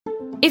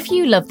If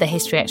you love the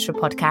History Extra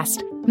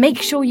podcast,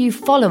 make sure you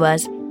follow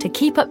us to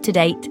keep up to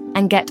date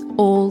and get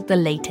all the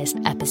latest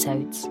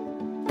episodes.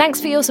 Thanks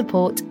for your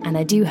support, and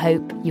I do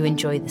hope you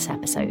enjoy this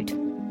episode.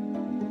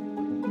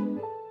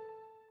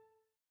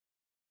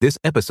 This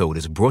episode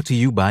is brought to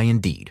you by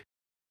Indeed.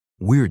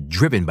 We're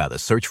driven by the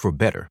search for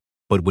better,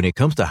 but when it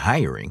comes to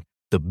hiring,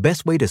 the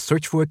best way to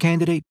search for a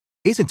candidate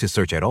isn't to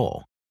search at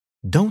all.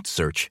 Don't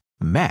search,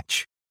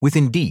 match with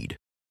Indeed.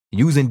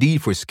 Use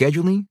Indeed for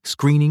scheduling,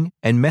 screening,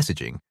 and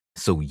messaging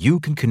so you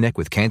can connect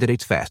with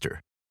candidates faster.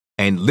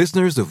 And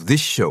listeners of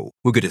this show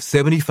will get a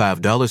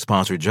 $75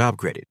 sponsored job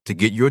credit to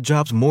get your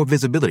jobs more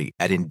visibility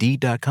at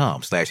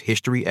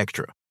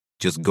Indeed.com/HistoryExtra.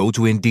 Just go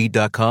to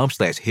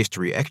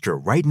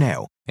Indeed.com/HistoryExtra right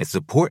now and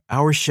support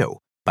our show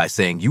by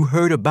saying you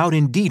heard about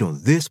Indeed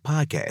on this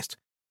podcast.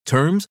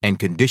 Terms and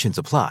conditions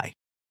apply.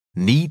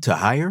 Need to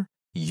hire?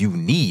 You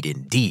need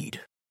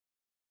Indeed.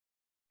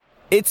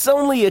 It's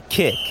only a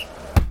kick,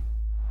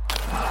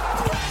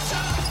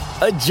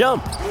 a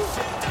jump,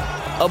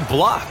 a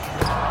block.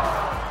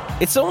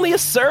 It's only a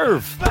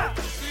serve.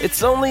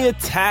 It's only a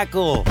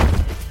tackle,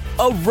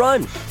 a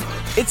run.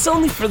 It's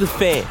only for the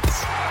fans.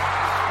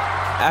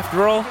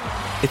 After all,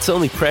 it's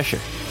only pressure.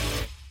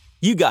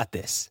 You got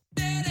this.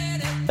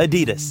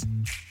 Adidas.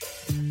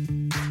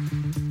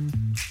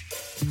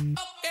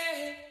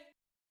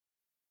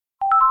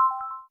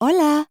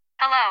 Hola.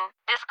 Hello,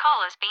 this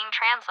call is being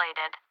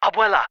translated.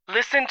 Abuela,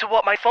 listen to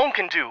what my phone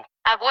can do.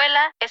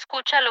 Abuela,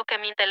 escucha lo que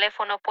mi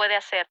teléfono puede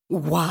hacer.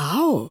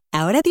 Wow.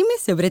 Ahora dime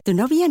sobre tu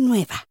novia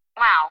nueva.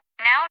 Wow,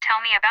 now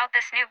tell me about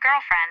this new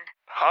girlfriend.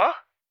 Huh?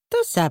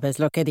 Tú sabes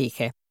lo que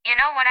dije. You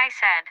know what I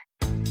said.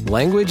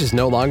 Language is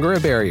no longer a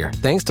barrier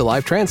thanks to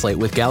Live Translate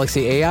with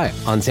Galaxy AI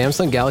on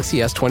Samsung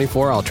Galaxy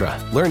S24 Ultra.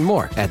 Learn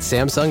more at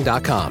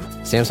Samsung.com.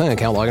 Samsung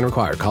account login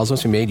required. Calls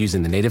must be made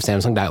using the native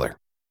Samsung dialer.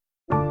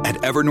 At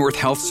Evernorth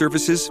Health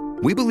Services,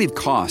 we believe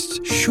costs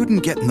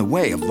shouldn't get in the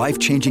way of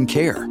life-changing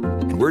care,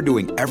 and we're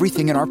doing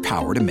everything in our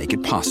power to make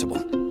it possible.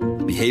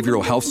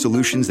 Behavioral health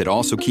solutions that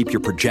also keep your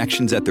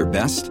projections at their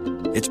best?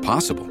 It's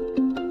possible.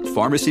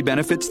 Pharmacy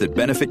benefits that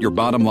benefit your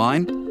bottom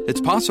line?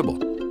 It's possible.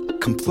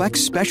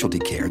 Complex specialty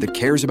care that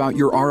cares about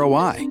your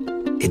ROI?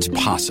 It's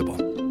possible.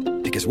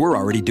 Because we're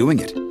already doing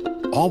it.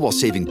 All while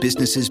saving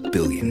businesses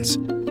billions.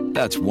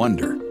 That's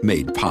Wonder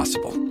made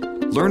possible.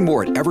 Learn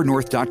more at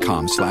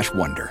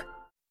evernorth.com/wonder.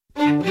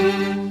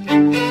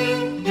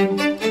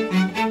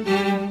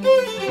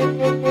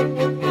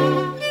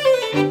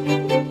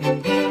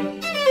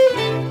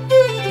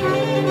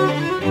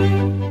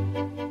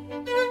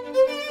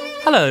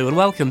 Hello and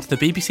welcome to the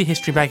BBC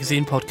History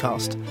Magazine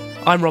podcast.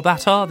 I'm Rob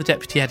Attar, the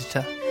Deputy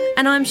Editor.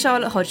 And I'm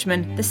Charlotte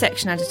Hodgman, the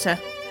Section Editor.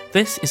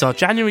 This is our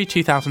January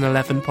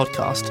 2011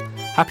 podcast.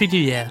 Happy New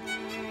Year.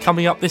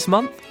 Coming up this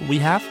month, we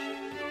have...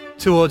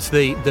 Towards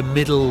the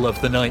middle of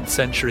the 9th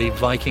century,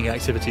 Viking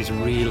activities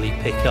really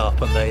pick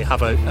up and they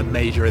have a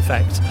major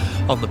effect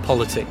on the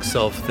politics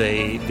of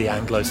the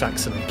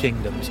Anglo-Saxon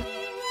kingdoms.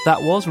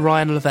 That was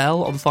Ryan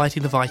Lavelle on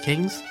fighting the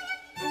Vikings.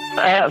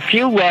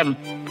 Few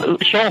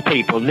shore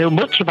people knew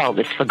much about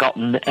this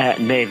forgotten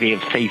navy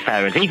of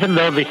seafarers, even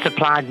though they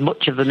supplied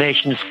much of the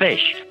nation's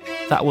fish.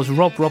 That was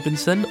Rob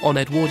Robinson on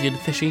Edwardian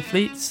fishing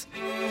fleets.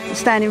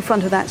 Stand in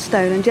front of that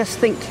stone and just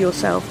think to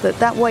yourself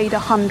that weighed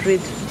 100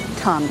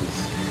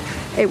 tonnes.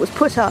 It was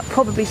put up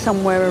probably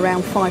somewhere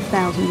around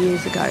 5,000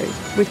 years ago,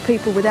 with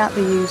people without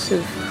the use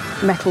of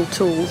metal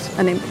tools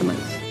and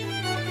implements.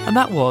 And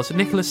that was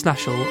Nicholas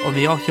Snashall on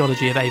the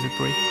archaeology of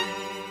Avebury.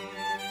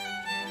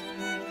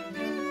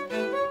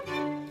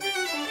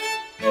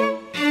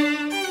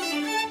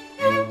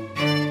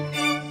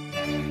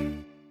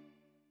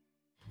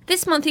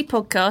 This monthly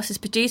podcast is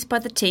produced by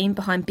the team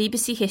behind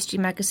BBC History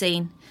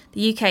Magazine,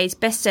 the UK's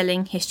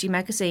best-selling history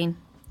magazine.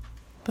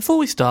 Before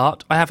we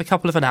start, I have a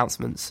couple of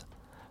announcements.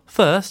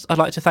 First, I'd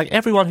like to thank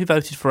everyone who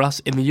voted for us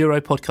in the Euro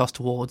Podcast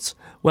Awards,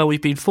 where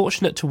we've been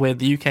fortunate to win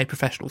the UK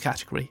Professional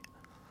category.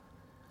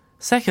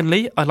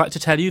 Secondly, I'd like to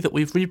tell you that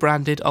we've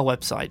rebranded our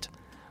website.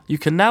 You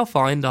can now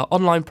find our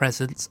online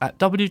presence at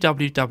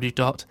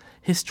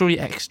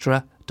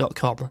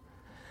www.historyextra.com.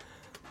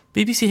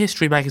 BBC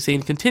History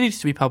Magazine continues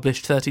to be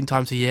published 13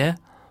 times a year,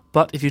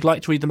 but if you'd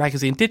like to read the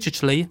magazine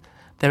digitally,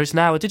 there is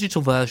now a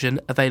digital version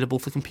available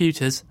for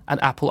computers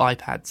and Apple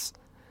iPads.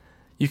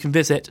 You can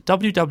visit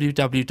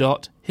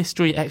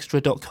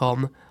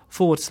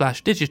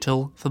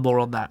www.historyextra.com/digital for more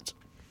on that.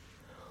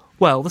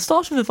 Well, the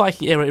start of the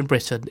Viking era in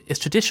Britain is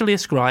traditionally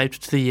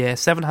ascribed to the year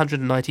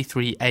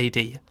 793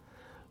 AD,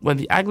 when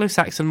the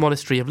Anglo-Saxon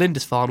monastery of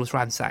Lindisfarne was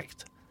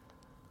ransacked.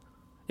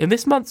 In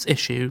this month's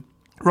issue,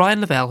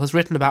 Ryan Lavelle has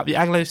written about the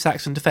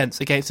Anglo-Saxon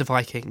defence against the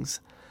Vikings,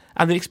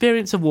 and the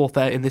experience of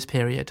warfare in this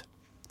period.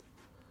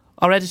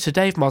 Our editor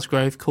Dave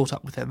Musgrove caught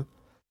up with him.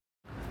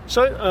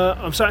 So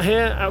I'm sat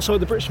here outside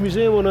the British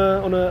Museum on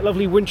a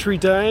lovely wintry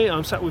day.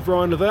 I'm sat with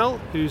Ryan Lavelle,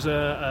 who's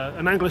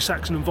an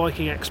Anglo-Saxon and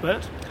Viking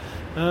expert,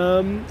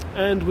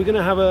 and we're going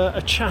to have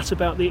a chat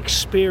about the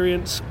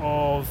experience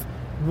of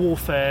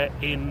warfare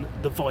in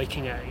the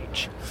Viking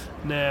Age.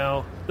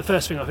 Now, the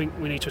first thing I think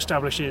we need to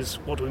establish is,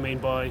 what do we mean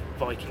by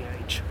Viking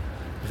Age?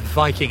 The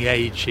Viking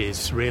Age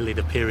is really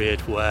the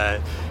period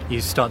where you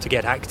start to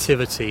get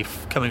activity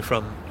coming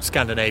from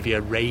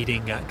Scandinavia,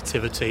 raiding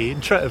activity,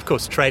 and of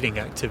course trading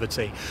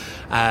activity,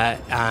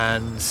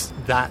 and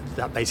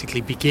that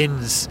basically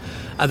begins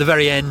at the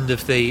very end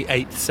of the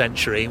 8th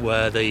century,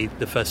 where the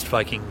first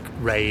Viking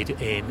raid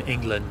in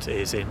England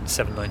is in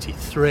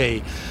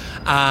 793,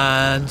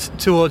 and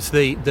towards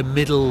the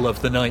middle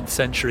of the 9th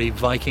century,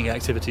 Viking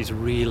activities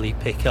really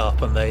pick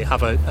up, and they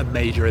have a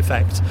major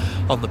effect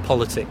on the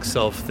politics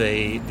of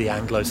the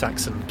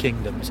Anglo-Saxon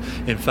kingdoms.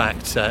 In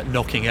fact,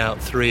 knocking out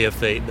 3 of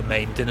the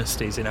main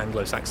dynasties in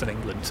Anglo-Saxon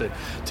England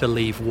to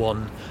leave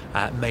one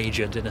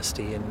major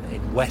dynasty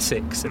in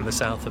Wessex in the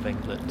south of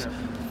England. Yeah.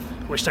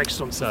 Which takes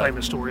us on to the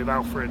famous story of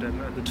Alfred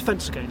and the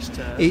defence against...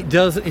 It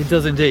does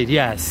indeed,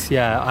 yes,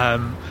 yeah.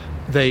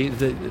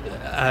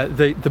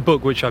 The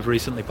book which I've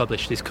recently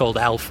published is called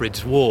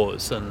Alfred's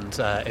Wars, and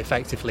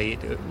effectively,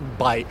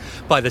 by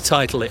the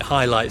title, it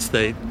highlights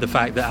the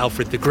fact that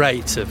Alfred the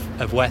Great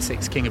of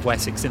Wessex, King of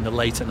Wessex in the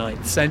later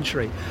 9th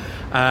century,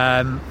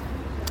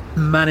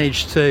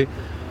 managed to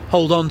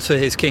hold on to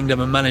his kingdom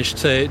and managed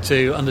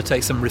to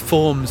undertake some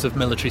reforms of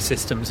military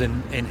systems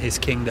in his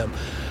kingdom.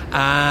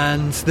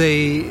 And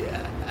the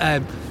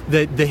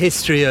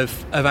history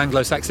of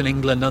Anglo-Saxon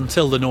England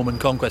until the Norman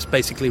Conquest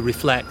basically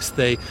reflects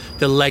the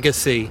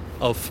legacy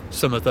of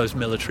some of those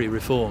military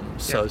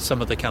reforms. So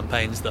some of the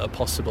campaigns that are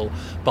possible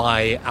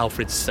by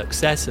Alfred's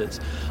successors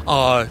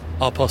are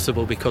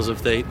possible because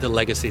of the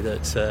legacy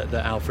that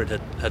Alfred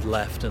had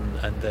left,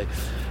 and the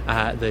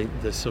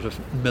sort of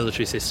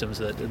military systems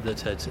that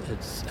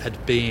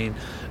had been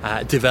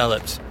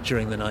developed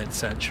during the 9th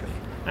century.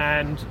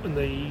 And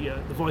the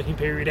Viking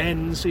period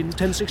ends in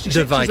 1066.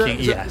 The Viking,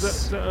 yes.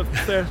 Is that a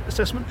fair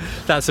assessment?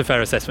 That's a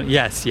fair assessment,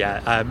 yes, yeah.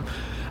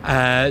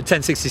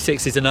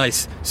 1066 is a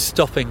nice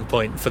stopping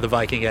point for the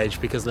Viking Age,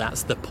 because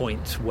that's the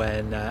point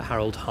when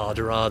Harald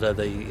Hardrada,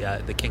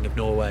 the King of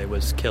Norway,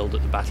 was killed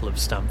at the Battle of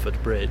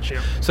Stamford Bridge.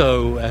 Yeah.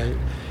 So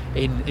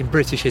in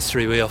British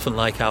history, we often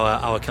like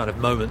our kind of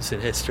moments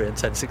in history, and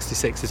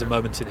 1066 is a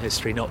moment in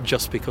history not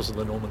just because of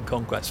the Norman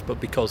Conquest,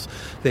 but because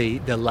the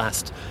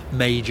last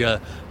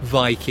major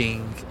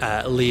Viking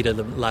leader,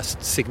 the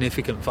last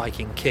significant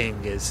Viking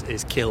king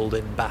is killed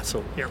in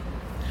battle. Yeah.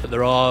 But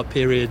there are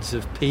periods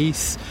of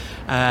peace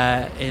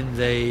in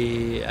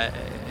the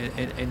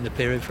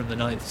period from the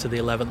 9th to the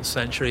 11th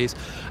centuries.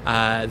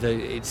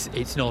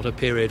 It's not a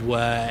period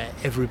where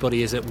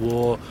everybody is at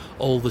war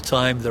all the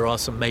time. There are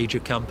some major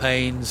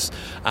campaigns.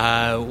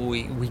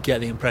 We get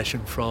the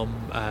impression from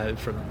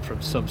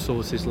some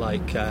sources,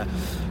 like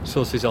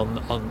sources on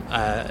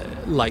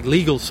like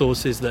legal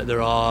sources, that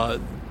there are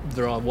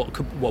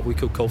what we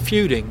could call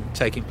feuding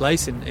taking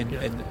place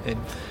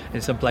in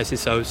some places,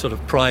 so sort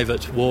of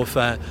private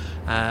warfare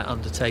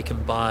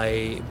undertaken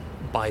by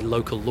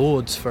local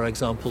lords, for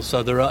example.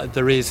 So there are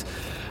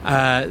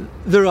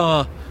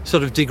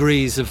sort of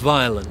degrees of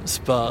violence,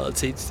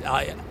 but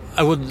I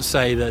wouldn't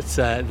say that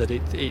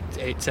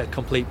it's a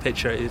complete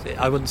picture.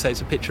 I wouldn't say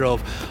it's a picture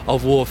of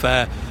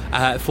warfare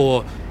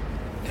for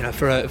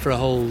a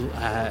whole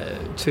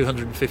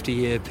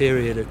 250-year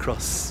period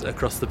across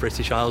the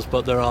British Isles,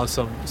 but there are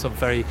some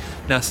very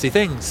nasty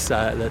things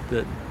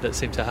that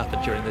seem to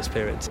happen during this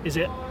period. Is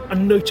it a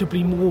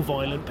notably more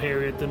violent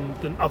period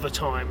than other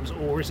times,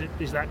 or is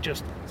that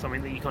just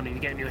something that you kind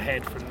of get in your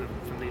head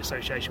from the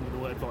association with the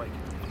word Viking?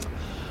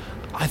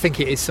 I think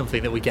it is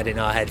something that we get in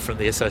our head from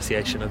the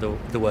association of the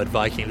word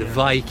Viking. The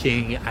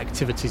Viking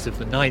activities of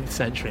the 9th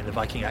century and the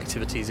Viking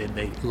activities in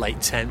the late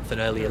 10th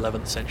and early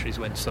 11th centuries,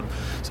 when some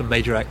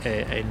major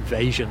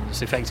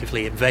invasions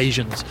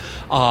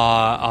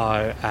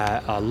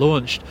are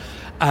launched.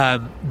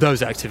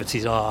 Those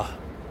activities are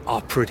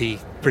pretty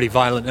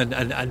violent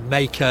and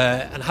make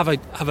and have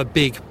a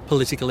big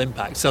political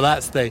impact. So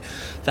that's the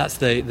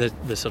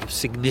sort of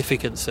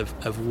significance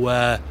of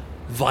where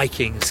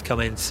Vikings come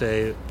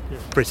into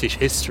British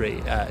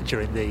history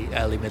during the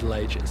early Middle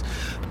Ages.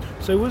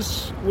 So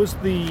was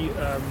the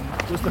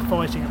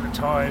fighting at the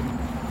time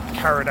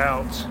carried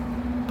out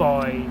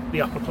by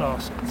the upper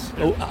classes?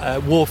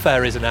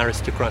 Warfare is an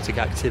aristocratic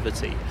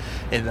activity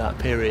in that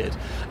period.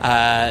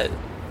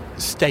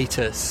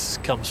 Status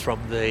comes from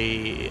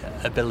the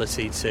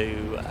ability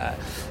to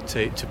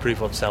prove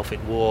oneself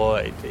in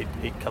war.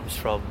 It comes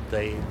from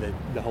the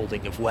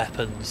holding of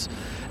weapons.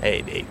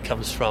 It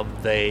comes from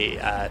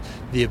the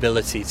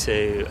ability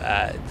to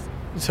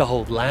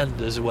hold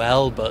land as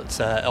well.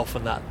 But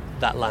often that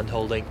land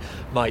holding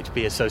might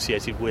be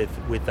associated with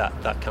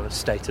that kind of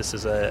status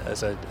as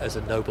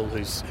a noble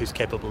who's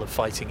capable of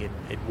fighting in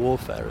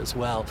warfare as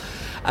well.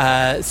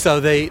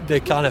 So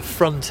the kind of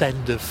front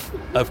end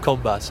of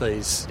combat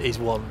is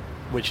one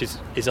which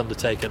is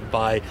undertaken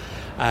by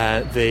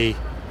the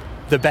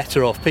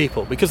better off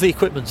people, because the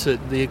equipment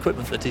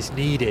that is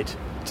needed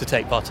to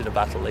take part in a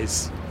battle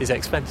is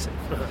expensive.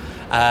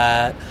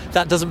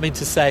 That doesn't mean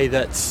to say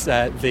that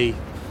the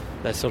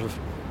sort of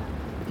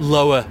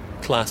lower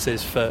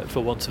classes, for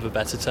want of a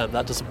better term.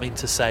 That doesn't mean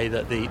to say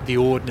that the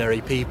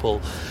ordinary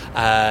people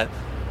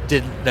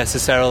didn't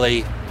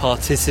necessarily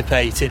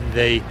participate in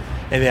the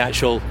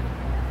actual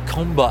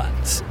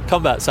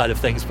combat side of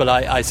things, but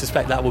I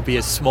suspect that would be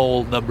a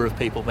small number of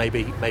people,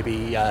 maybe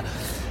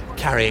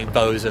carrying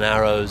bows and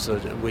arrows, or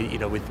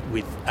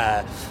with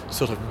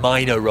sort of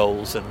minor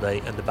roles in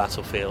the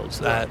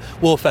battlefields.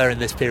 Warfare in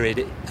this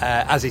period,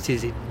 as it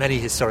is in many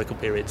historical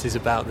periods, is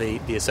about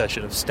the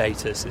assertion of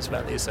status. It's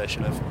about the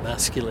assertion of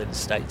masculine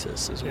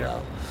status as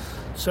well.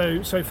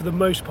 So for the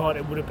most part,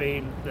 it would have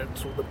been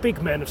the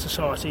big men of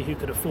society who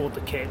could afford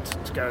the kit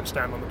to go and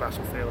stand on the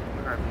battlefield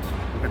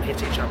and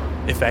hit each other.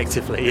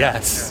 Effectively,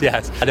 yes.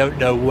 I don't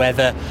know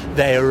whether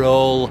they are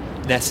all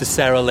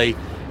necessarily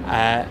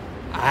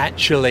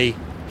actually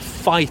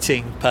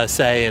fighting per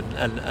se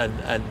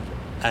and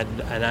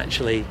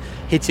actually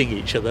hitting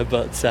each other,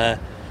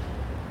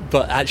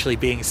 but actually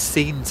being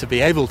seen to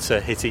be able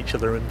to hit each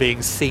other and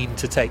being seen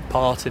to take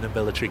part in a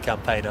military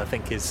campaign, I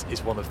think is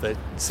one of the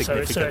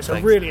significant things.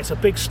 It's a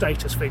big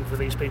status thing for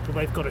these people.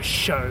 They've got to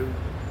show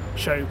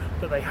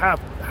that they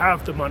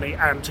have the money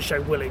and to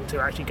show willing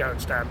to actually go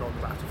and stand on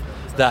the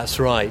battlefield. That's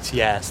right,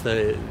 yes.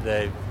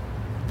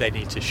 They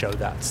need to show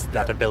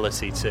that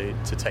ability to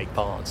take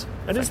part.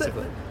 And is that,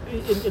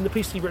 in the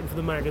piece you've written for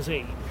the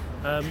magazine,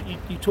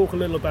 you talk a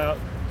little about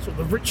sort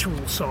of the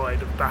ritual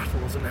side of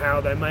battles and how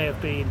there may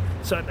have been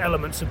certain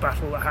elements of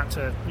battle that had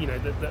to,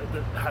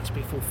 that had to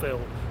be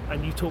fulfilled.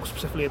 And you talk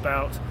specifically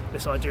about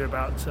this idea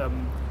about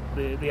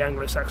the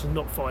Anglo-Saxons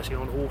not fighting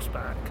on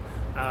horseback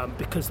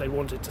because they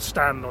wanted to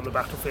stand on the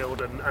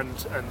battlefield and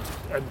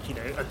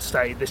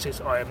say,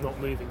 I am not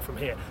moving from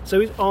here.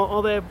 So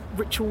are there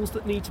rituals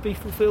that need to be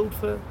fulfilled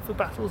for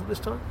battles at this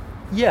time?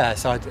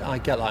 Yes, I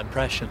get that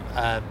impression.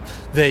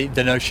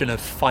 The notion of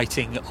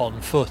fighting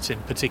on foot in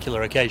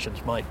particular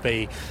occasions might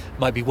be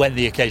when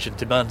the occasion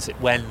demands it,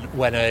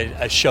 when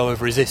a show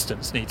of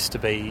resistance needs to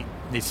be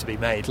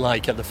made,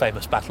 like at the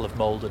famous Battle of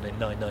Maldon in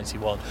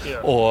 991,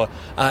 or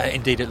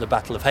indeed at the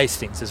Battle of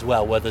Hastings as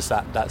well, where there's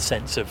that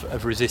sense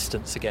of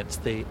resistance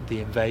against the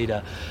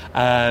invader.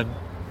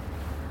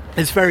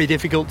 It's very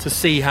difficult to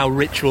see how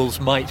rituals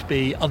might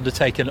be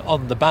undertaken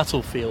on the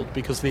battlefield,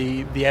 because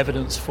the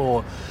evidence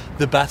for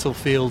the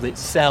battlefield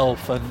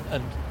itself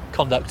and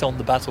conduct on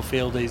the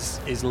battlefield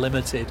is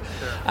limited.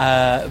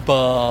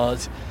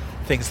 But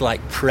things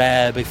like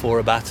prayer before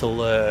a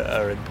battle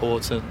are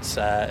important,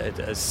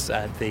 as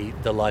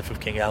the life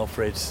of King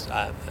Alfred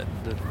and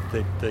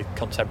the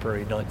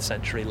contemporary 9th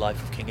century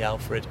life of King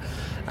Alfred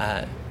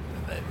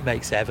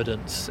makes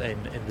evidence in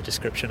the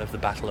description of the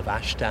Battle of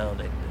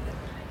Ashdown.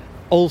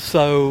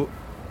 Also,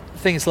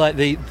 things like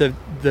the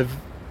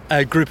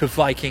group of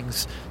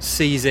Vikings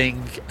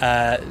seizing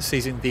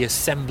the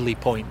assembly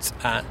point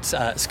at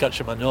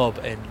Sgurcher Manob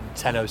in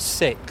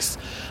 1006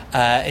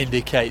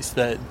 indicates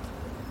that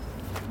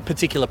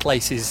particular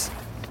places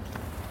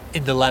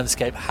in the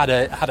landscape had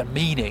a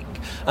meaning,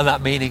 and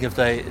that meaning of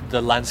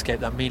the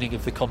landscape, that meaning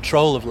of the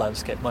control of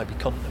landscape,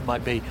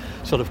 might be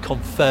sort of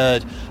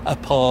conferred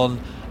upon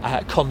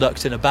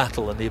conduct in a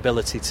battle, and the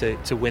ability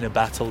to win a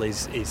battle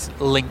is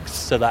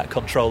linked to that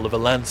control of a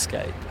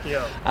landscape.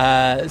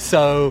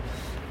 So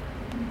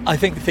I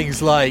think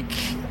things like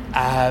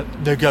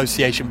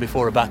negotiation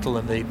before a battle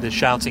and the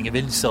shouting of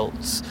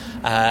insults,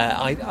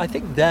 I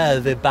think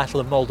the Battle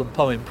of Maldon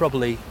poem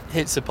probably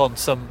hits upon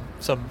some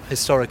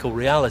historical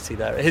reality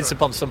there. It hits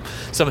upon some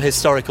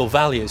historical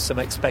values, some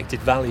expected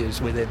values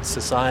within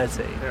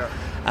society,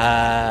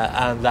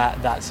 and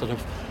that sort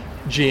of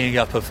geeing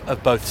up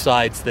of both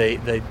sides, the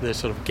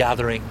sort of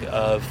gathering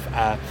of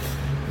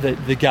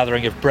the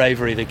gathering of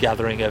bravery, the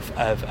gathering of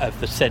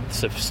the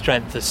sense of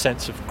strength, the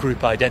sense of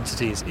group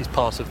identity is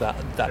part of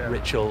that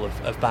ritual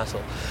of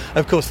battle.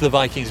 Of course, the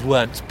Vikings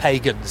weren't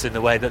pagans in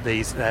the way that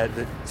the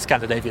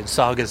Scandinavian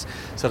sagas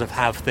sort of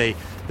have the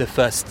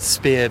first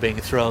spear being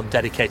thrown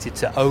dedicated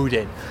to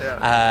Odin,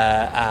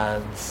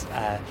 and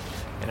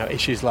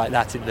issues like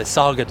that in the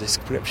saga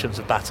descriptions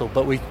of battle.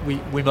 But we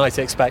might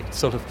expect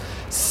sort of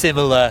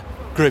similar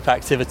group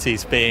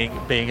activities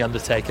being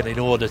undertaken in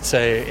order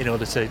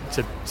to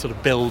sort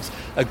of build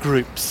a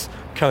group's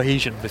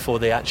cohesion before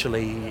they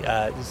actually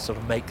sort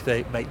of make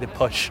the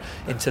push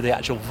into the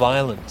actual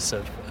violence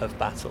of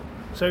battle.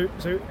 So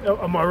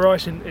am I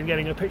right in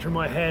getting a picture in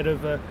my head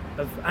of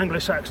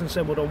Anglo-Saxons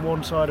assembled on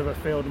one side of a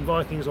field and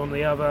Vikings on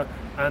the other,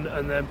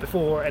 and then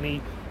before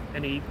any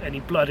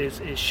blood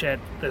is shed,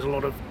 there's a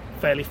lot of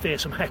fairly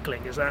fearsome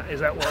heckling? Is that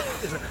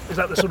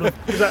the sort of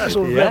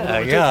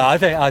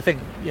I think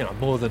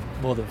more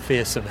than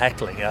fearsome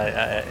heckling.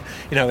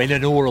 In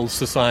an oral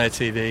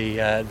society,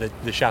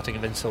 the shouting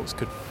of insults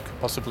could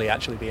possibly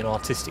actually be an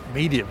artistic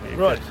medium.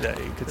 You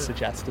could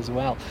suggest as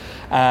well.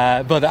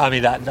 But I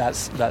mean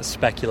that's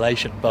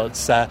speculation. But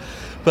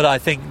I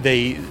think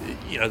the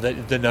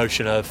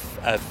notion of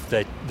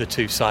the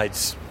two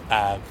sides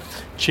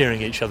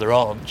cheering each other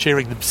on,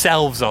 cheering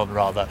themselves on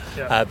rather,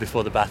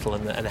 before the battle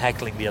and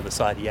heckling the other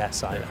side.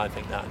 Yes, I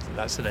think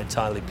that's an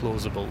entirely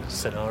plausible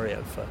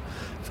scenario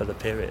for the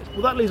period.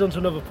 Well, that leads on to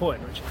another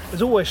point, which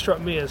has always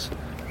struck me as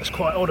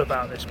quite odd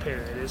about this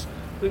period, is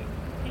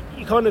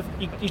you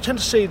tend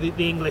to see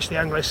the English, the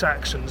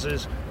Anglo-Saxons,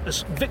 as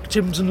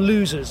victims and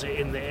losers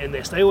in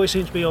this. They always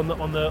seem to be on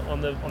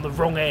the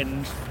wrong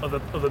end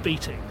of a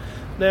beating.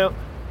 Now,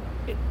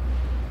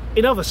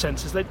 in other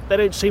senses, they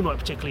don't seem like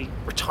particularly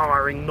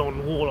retiring,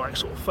 non-warlike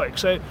sort of folk.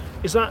 So,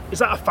 is that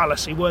a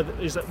fallacy? Were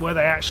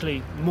they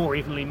actually more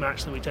evenly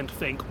matched than we tend to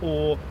think,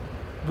 or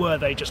were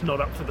they just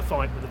not up for the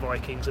fight with the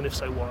Vikings? And if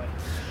so, why?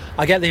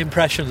 I get the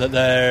impression that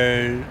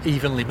they're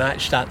evenly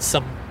matched at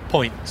some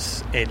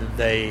points in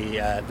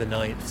the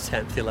 9th,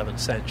 10th, 11th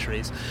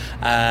centuries.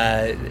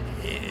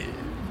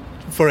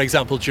 For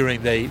example,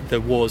 during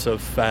the wars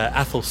of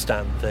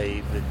Athelstan,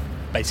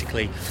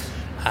 basically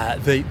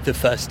the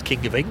first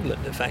king of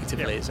England,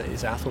 effectively,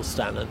 is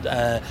Athelstan,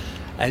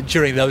 and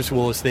during those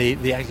wars,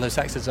 the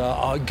Anglo-Saxons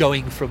are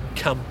going from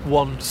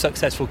one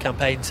successful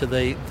campaign to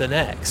the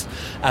next,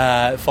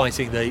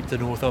 fighting the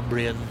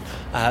Northumbrian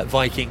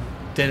Viking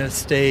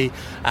dynasty,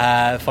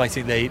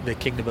 fighting the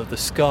kingdom of the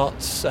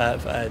Scots,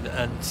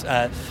 and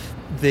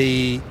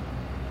the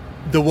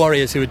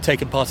warriors who had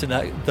taken part in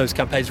those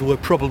campaigns were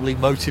probably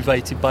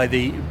motivated by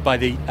the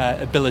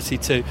ability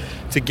to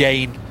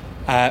gain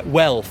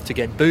wealth, to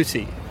gain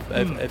booty,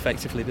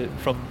 effectively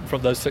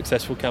from those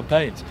successful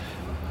campaigns.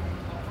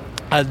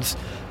 And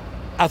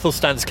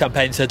Athelstan's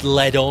campaigns had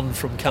led on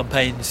from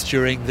campaigns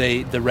during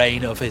the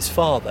reign of his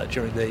father,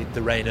 during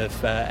the reign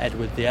of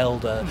Edward the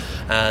Elder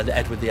and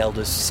Edward the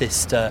Elder's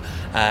sister,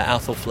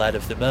 Athelflaed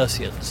of the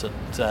Mercians, and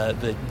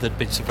there'd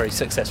been some very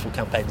successful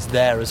campaigns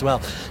there as well.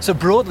 So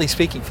broadly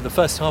speaking, for the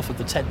first half of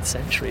the 10th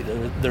century,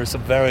 there are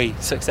some very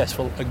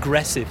successful,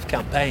 aggressive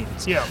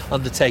campaigns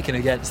undertaken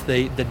against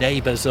the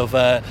neighbours of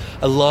a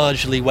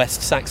largely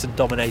West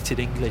Saxon-dominated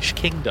English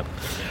kingdom.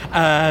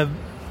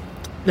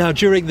 Now,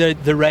 during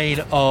the reign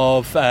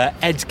of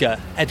Edgar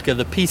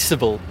the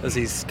Peaceable, as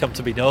he's come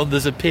to be known,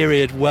 there's a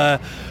period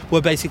where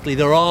basically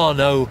there are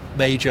no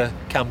major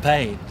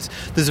campaigns.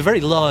 There's a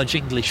very large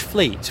English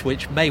fleet,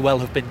 which may well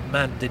have been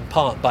manned in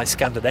part by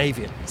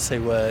Scandinavians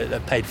who were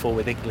paid for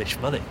with English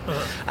money.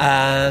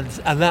 And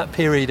that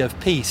period of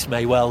peace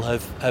may well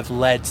have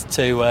led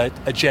to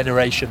a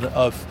generation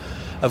of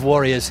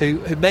warriors who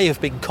may have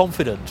been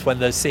confident when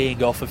they're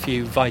seeing off a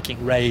few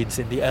Viking raids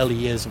in the early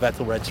years of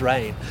Ethelred's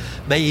reign,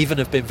 may even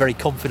have been very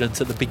confident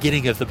at the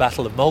beginning of the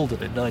Battle of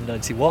Maldon in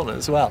 991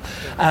 as well.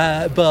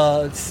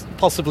 But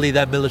possibly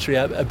their military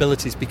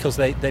abilities, because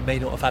they may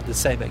not have had the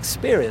same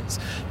experience,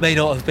 may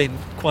not have been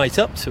quite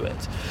up to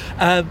it.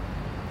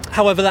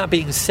 However, that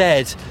being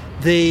said,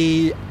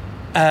 the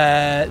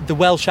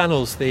Welsh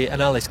annals, the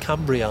Annales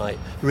Cambriae,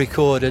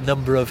 record a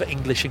number of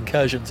English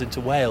incursions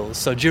into Wales.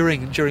 So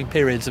during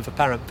periods of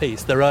apparent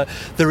peace, there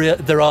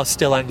are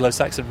still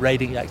Anglo-Saxon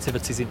raiding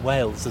activities in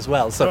Wales as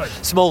well. So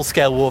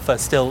small-scale warfare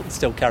still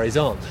carries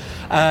on.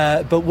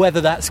 But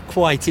whether that's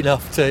quite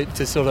enough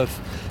to sort of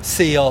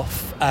see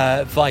off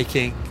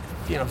Viking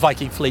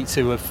fleets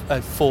who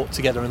have fought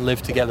together and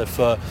lived together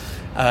for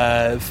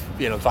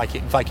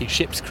Viking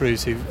ships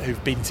crews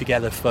who've been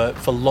together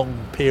for long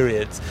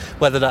periods,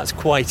 whether that's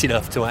quite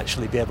enough to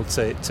actually be able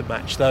to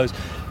match those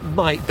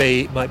might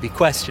be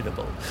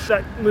questionable.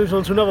 That moves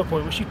on to another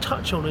point which you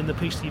touch on in the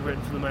piece that you've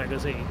written for the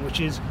magazine, which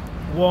is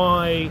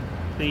why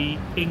the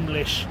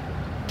English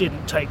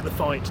didn't take the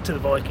fight to the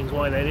Vikings,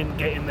 why they didn't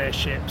get in their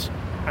ships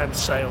and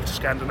sail to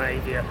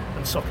Scandinavia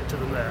and sock it to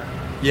them there.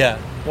 Yeah.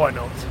 Why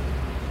not?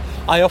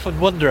 I often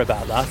wonder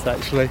about that,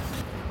 actually.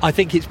 I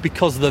think it's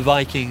because the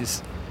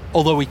Vikings,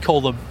 although we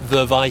call them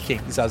the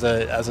Vikings as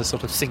a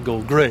sort of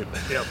single group,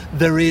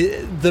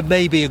 there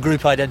may be a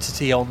group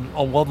identity on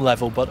one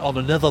level, but on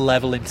another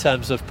level, in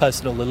terms of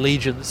personal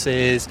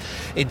allegiances,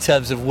 in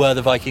terms of where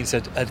the Vikings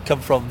had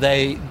come from,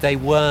 they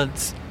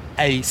weren't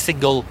a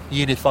single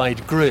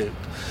unified group.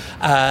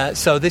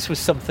 So this was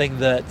something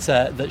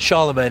that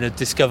Charlemagne had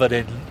discovered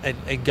in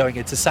going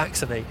into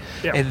Saxony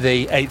in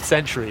the 8th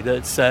century.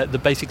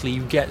 That basically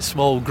you get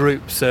small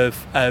groups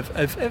of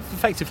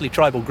effectively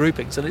tribal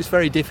groupings, and it's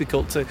very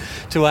difficult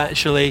to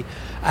actually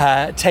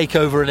take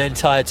over an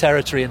entire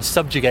territory and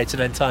subjugate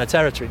an entire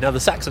territory. Now the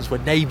Saxons were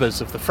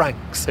neighbours of the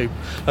Franks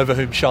over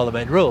whom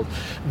Charlemagne ruled.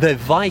 The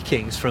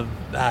Vikings from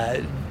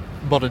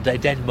modern-day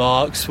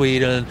Denmark,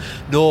 Sweden,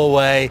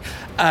 Norway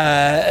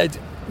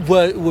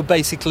were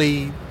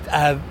basically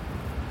a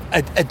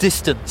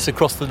distance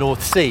across the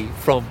North Sea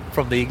from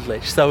the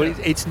English. So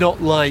it's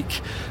not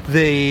like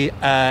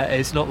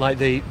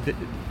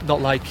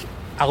not like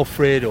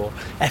Alfred or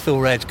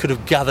Ethelred could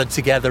have gathered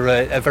together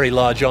a very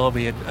large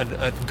army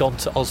and gone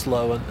to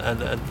Oslo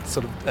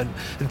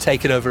and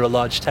taken over a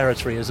large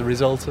territory as a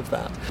result of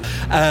that.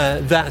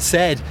 That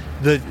said,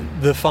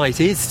 the fight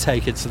is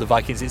taken to the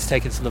Vikings. It's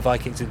taken to the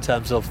Vikings in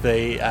terms of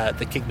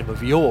the Kingdom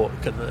of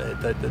York, and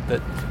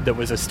that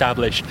was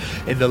established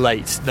in the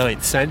late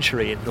 9th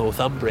century in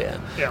Northumbria,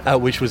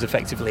 which was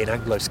effectively an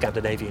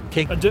Anglo-Scandinavian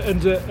kingdom.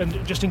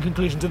 And just in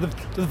conclusion, do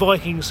the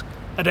Vikings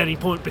at any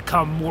point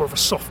become more of a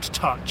soft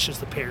touch as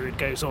the period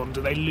goes on?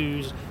 Do they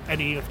lose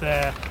any of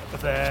their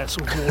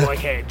sort of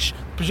warlike edge?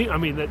 I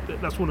mean,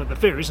 that's one of the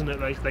theories, isn't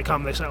it? They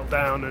come, they settle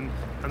down, and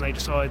they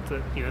decide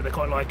that they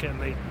quite like it,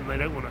 and they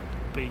don't want to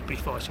be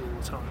fighting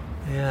all the time.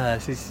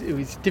 Yes, it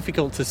was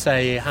difficult to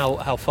say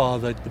how far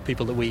the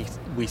people that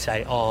we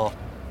say are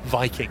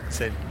Vikings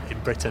in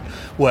Britain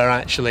were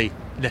actually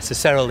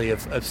necessarily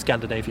of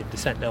Scandinavian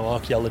descent. Now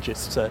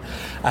archaeologists are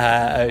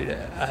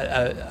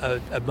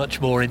much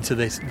more into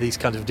these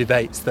kind of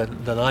debates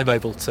than I'm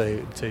able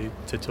to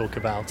talk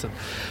about,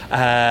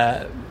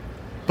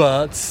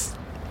 but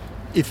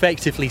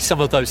effectively some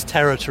of those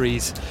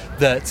territories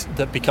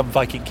that become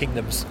Viking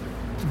kingdoms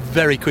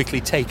very quickly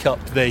take up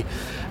the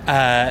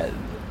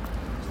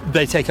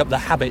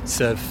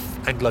habits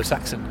of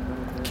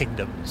Anglo-Saxon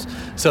kingdoms,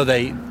 so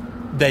they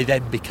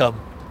then become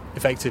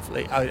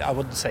effectively, I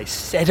wouldn't say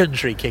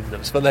sedentary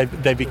kingdoms, but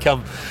they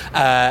become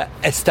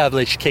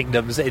established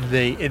kingdoms in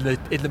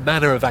the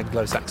manner of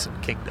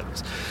Anglo-Saxon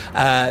kingdoms.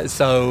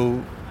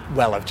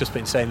 I've just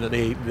been saying that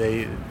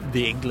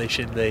the English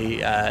in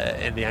the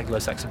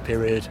Anglo-Saxon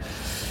period,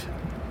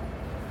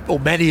 or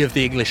many of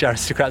the English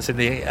aristocrats in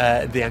the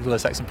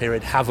Anglo-Saxon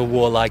period, have a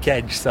warlike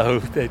edge. So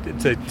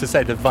to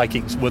say that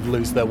Vikings would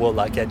lose their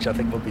warlike edge, I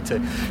think, would be to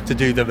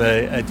do them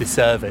a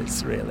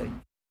disservice, really.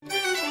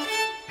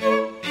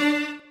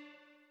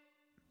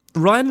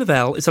 Ryan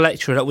Lavelle is a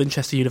lecturer at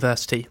Winchester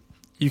University.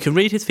 You can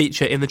read his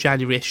feature in the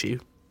January issue.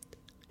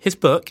 His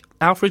book,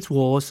 Alfred's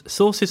Wars,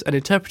 Sources and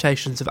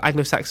Interpretations of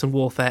Anglo-Saxon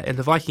Warfare in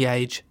the Viking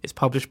Age, is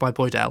published by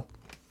Boydell.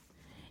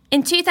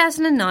 In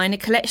 2009, a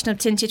collection of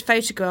tinted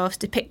photographs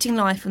depicting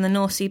life on the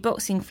North Sea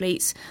boxing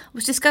fleets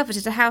was discovered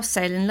at a house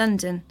sale in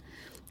London.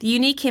 The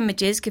unique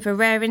images give a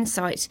rare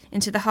insight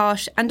into the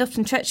harsh and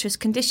often treacherous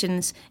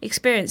conditions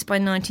experienced by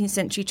 19th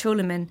century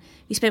trawlermen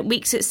who spent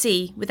weeks at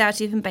sea without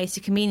even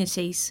basic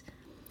amenities.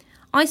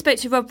 I spoke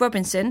to Rob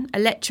Robinson, a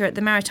lecturer at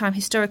the Maritime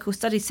Historical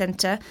Studies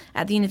Centre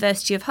at the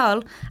University of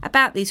Hull,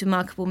 about these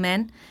remarkable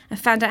men, and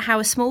found out how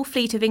a small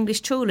fleet of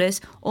English trawlers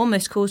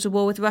almost caused a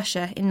war with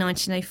Russia in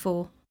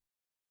 1904.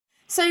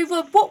 So,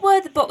 Rob, what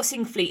were the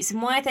boxing fleets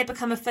and why had they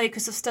become a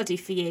focus of study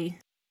for you?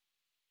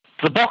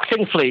 The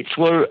boxing fleets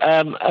were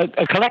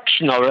a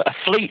collection or a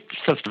fleet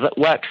that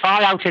worked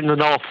far out in the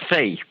North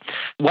Sea.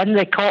 When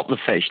they caught the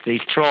fish,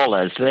 these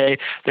trawlers, they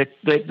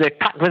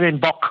packed them in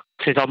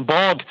boxes on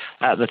board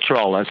the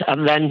trawlers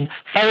and then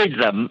ferried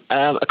them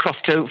across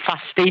to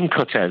fast steam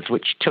cutters,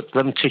 which took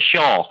them to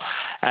shore.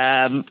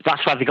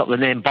 That's why they got the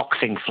name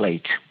boxing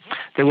fleet.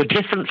 They were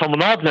different from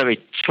an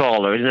ordinary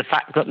trawler in the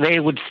fact that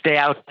they would stay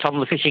out on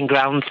the fishing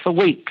grounds for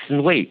weeks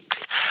and weeks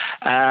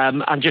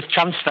and just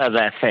transfer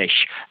their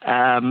fish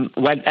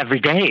went every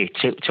day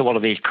to one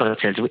of these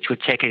cutters, which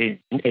would take it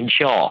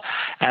inshore,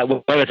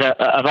 whereas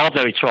an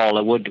ordinary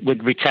trawler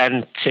would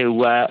return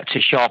to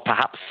shore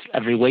perhaps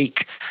every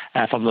week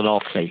from the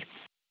North Sea.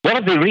 One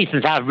of the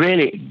reasons I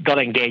really got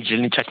engaged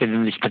and interested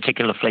in this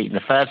particular fleet in the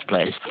first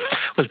place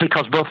was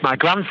because both my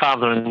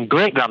grandfather and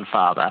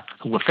great-grandfather,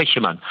 who were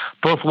fishermen,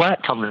 both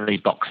worked on these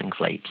boxing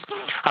fleets.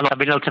 And I've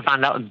been able to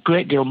find out a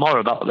great deal more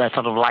about their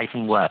sort of life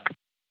and work.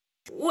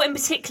 What in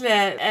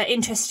particular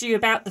interested you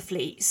about the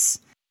fleets?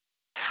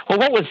 Well,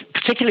 what was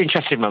particularly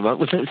interesting about it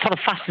was the sort of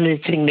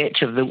fascinating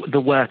nature of the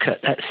work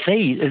at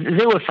sea.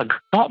 They were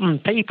forgotten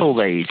people,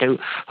 these,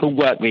 who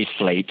worked these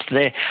fleets.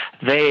 They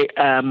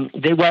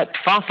worked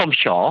far from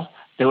shore.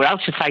 They were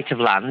out of sight of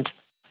land.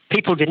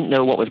 People didn't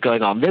know what was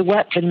going on. They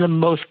worked in the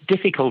most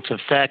difficult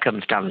of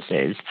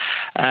circumstances.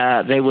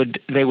 They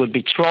would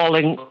be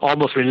trawling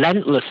almost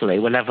relentlessly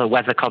whenever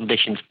weather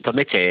conditions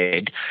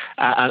permitted,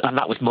 and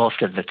that was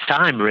most of the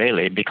time,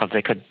 really, because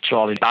they could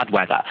trawl in bad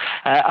weather.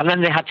 And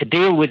then they had to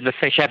deal with the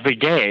fish every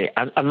day,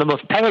 and the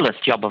most perilous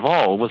job of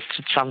all was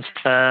to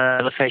transfer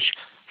the fish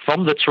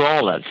from the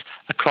trawlers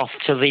across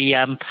to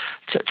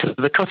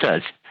the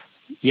cutters.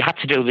 You had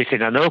to do this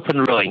in an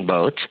open rowing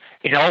boat,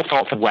 in all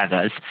sorts of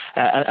weathers,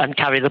 and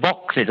carry the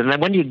boxes. And then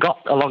when you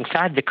got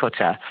alongside the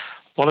cutter,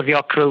 one of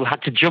your crew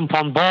had to jump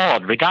on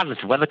board, regardless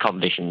of weather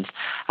conditions,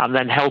 and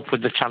then help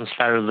with the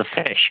transfer of the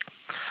fish.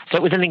 So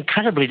it was an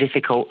incredibly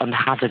difficult and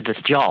hazardous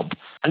job,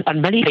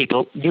 and many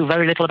people knew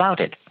very little about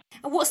it.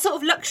 And what sort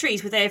of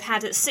luxuries would they have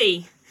had at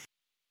sea?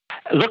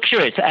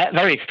 Luxuries,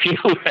 very few,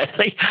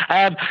 really.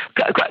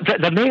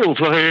 The meals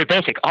were very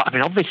basic. I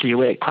mean, obviously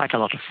you ate quite a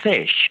lot of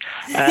fish,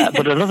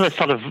 but another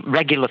sort of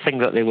regular thing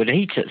that they would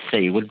eat at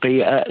sea would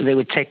be they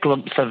would take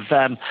lumps of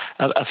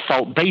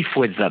salt beef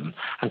with them,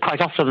 and quite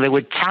often they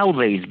would tow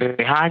these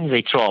behind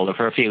the trawler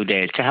for a few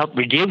days to help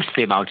reduce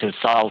the amount of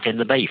salt in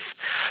the beef.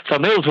 So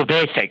meals were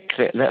basic.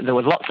 There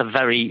was lots of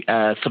very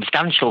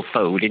substantial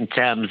food in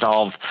terms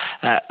of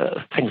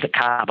things that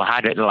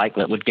carbohydrate like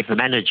that would give them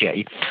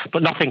energy,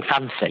 but nothing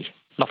fancy.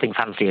 nothing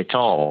fancy at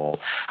all.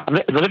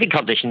 And the living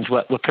conditions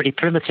were pretty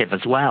primitive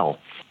as well.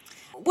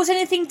 Was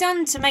anything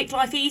done to make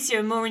life easier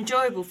and more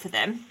enjoyable for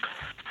them?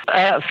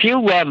 A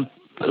few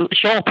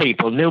shore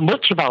people knew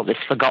much about this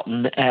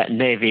forgotten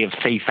navy of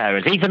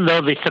seafarers, even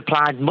though they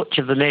supplied much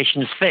of the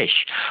nation's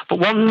fish. But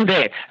one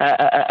day,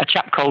 a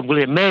chap called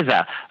William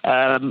Mather,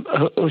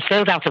 who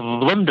sailed out of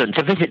London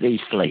to visit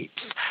these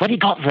fleets, when he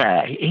got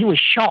there, he was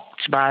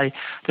shocked by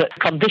the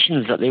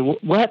conditions that they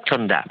worked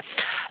under.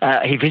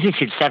 He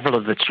visited several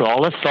of the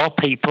trawlers, saw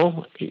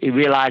people. He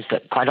realised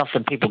that quite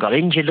often people got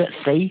injured at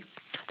sea.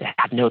 They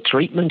had no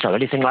treatment or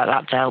anything like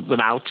that to help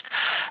them out.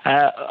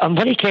 And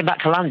when he came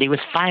back to land, he was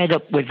fired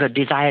up with a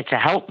desire to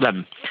help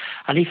them.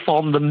 And he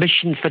formed the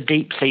Mission for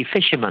Deep Sea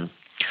Fishermen,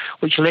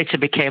 which later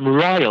became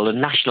Royal and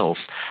Nationals.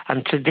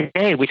 And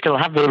today we still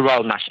have the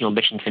Royal National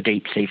Mission for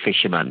Deep Sea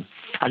Fishermen.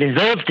 And in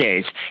those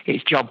days,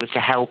 its job was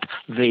to help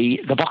the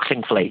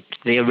boxing fleet.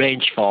 They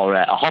arranged for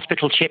a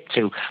hospital ship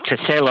to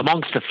sail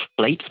amongst the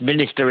fleet,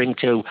 ministering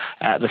to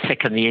the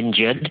sick and the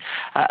injured,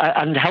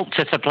 and help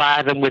to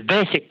supply them with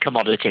basic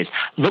commodities.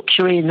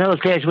 Luxury in those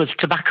days was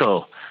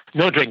tobacco.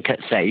 No drink at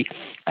sea.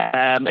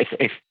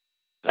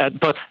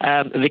 But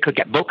they could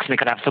get books and they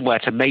could have somewhere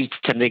to meet,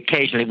 and they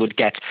occasionally would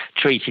get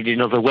treated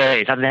in other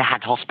ways, and they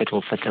had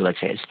hospital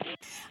facilities.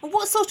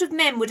 What sort of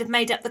men would have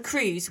made up the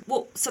crews?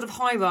 What sort of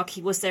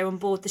hierarchy was there on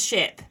board the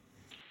ship?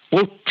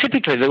 Well,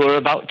 typically there were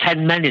about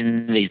 10 men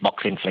in these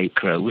boxing fleet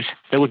crews.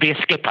 There would be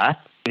a skipper.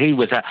 He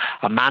was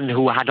a man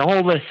who had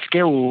all the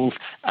skills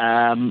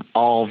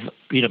of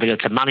being able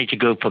to manage a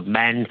group of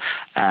men,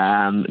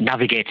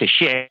 navigate a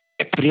ship,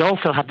 but he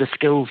also had the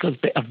skills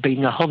of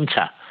being a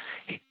hunter.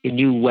 He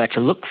knew where to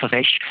look for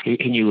fish. He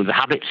knew the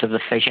habits of the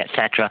fish,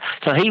 etc.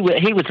 So he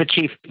was the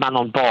chief man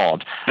on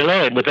board.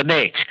 Below him was a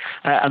mate,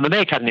 and the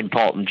mate had an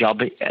important job.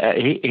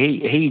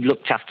 He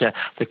looked after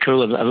the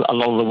crew and a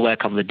lot of the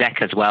work on the deck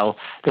as well.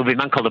 There would be a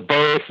man called a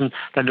boatswain.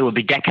 Then there would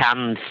be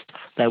deckhands.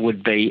 There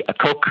would be a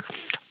cook.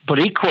 But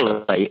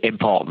equally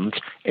important,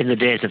 in the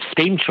days of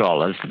steam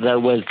trawlers,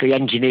 there was the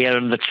engineer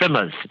and the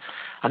trimmers,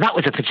 and that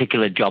was a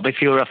particular job.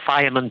 If you were a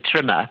fireman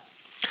trimmer,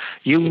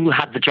 you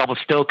had the job of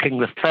stoking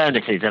the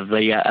furnaces of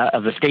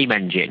the steam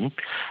engine.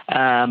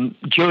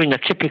 During a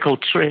typical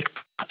trip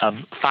of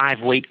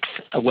 5 weeks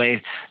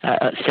away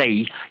at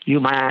sea,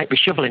 you might be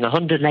shoveling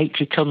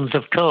 180 tons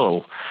of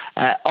coal.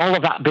 All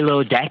of that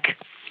below deck.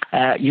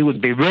 You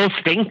would be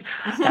roasting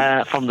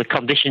from the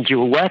conditions you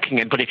were working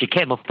in, but if you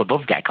came up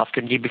above deck,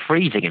 often you'd be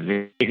freezing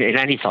in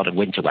any sort of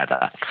winter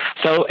weather.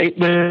 So it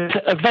was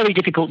a very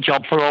difficult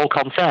job for all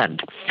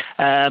concerned.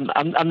 And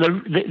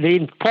the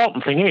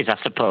important thing is,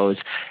 I suppose,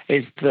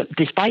 is that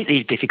despite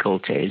these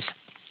difficulties,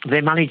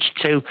 they managed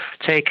to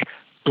take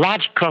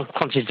large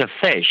quantities of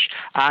fish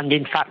and,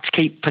 in fact,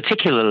 keep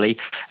particularly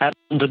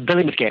the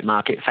Billingsgate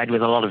market fed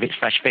with a lot of its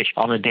fresh fish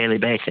on a daily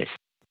basis.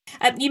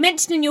 You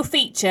mentioned in your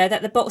feature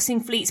that the boxing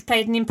fleets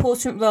played an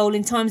important role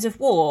in times of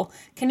war.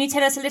 Can you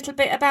tell us a little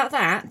bit about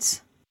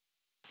that?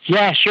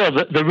 Yeah, sure.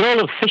 The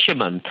role of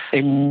fishermen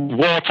in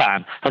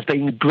wartime has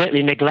been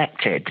greatly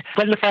neglected.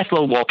 When the First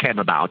World War came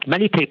about,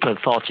 many people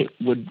had thought it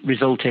would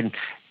result in,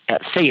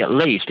 at sea at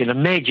least, in a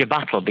major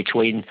battle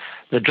between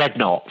the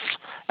dreadnoughts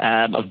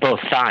of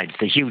both sides,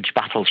 the huge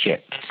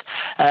battleships.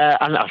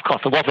 And, of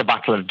course, there was a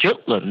Battle of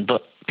Jutland,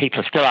 but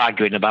people are still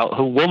arguing about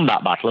who won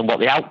that battle and what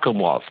the outcome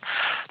was.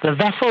 The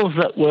vessels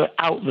that were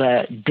out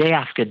there day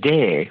after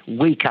day,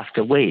 week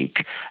after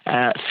week,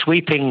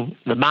 sweeping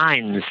the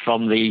mines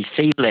from the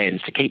sea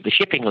lanes to keep the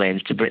shipping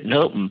lanes to Britain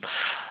open,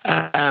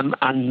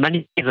 and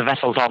many of the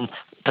vessels on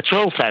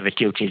patrol service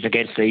duties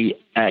against the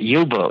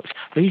U-boats,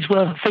 these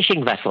were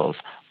fishing vessels,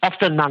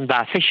 often manned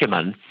by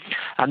fishermen,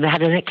 and they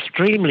had an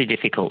extremely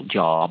difficult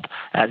job.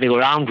 They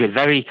were armed with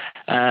very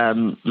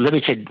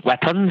limited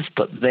weapons,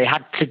 but they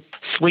had to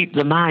sweep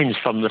the mines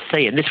from the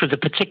sea, and this was a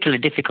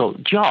particularly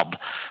difficult job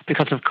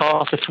because, of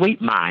course, to sweep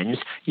mines,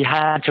 you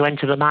had to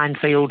enter the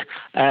minefield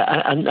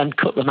and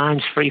cut the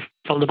mines free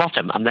from the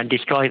bottom and then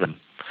destroy them.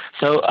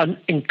 So an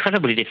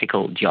incredibly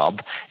difficult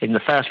job in the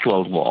First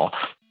World War.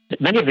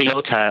 Many of the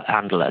yacht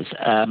handlers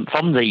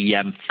from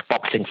the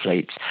boxing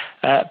fleets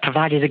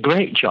provided a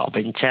great job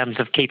in terms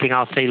of keeping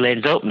our sea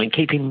lanes open and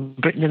keeping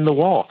Britain in the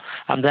war,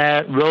 and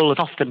their role has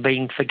often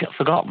been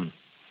forgotten.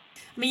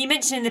 I mean, you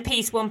mentioned in the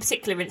piece one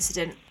particular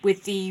incident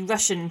with the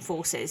Russian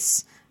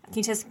forces. Can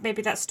you tell us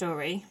maybe that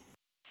story?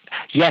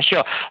 Yeah,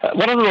 sure.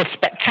 One of the most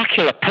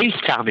spectacular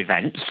peacetime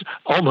events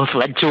almost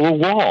led to a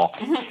war.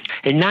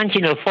 In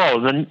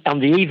 1904, on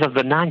the eve of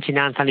the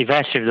 99th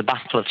anniversary of the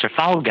Battle of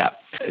Trafalgar,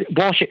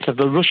 warships of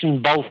the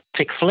Russian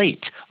Baltic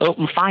Fleet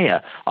opened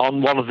fire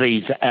on one of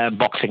these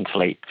boxing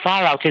fleets,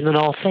 far out in the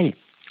North Sea.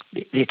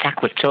 The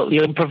attack was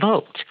totally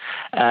unprovoked.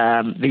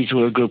 These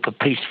were a group of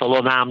peaceful,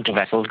 unarmed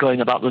vessels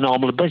going about the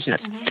normal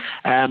business.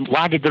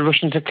 Why did the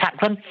Russians attack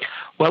them?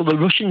 Well, the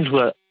Russians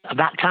were at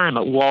that time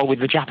at war with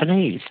the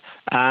Japanese,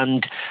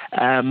 and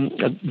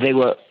they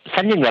were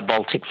sending their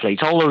Baltic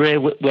fleet all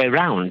the way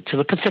round to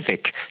the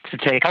Pacific to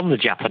take on the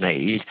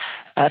Japanese.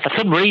 For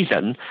some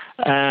reason,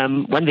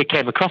 when they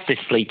came across this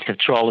fleet of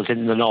trawlers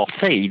in the North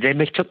Sea, they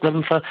mistook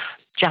them for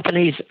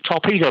Japanese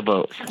torpedo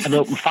boats and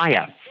opened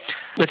fire.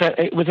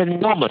 It was an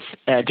enormous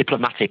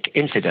diplomatic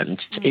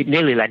incident. It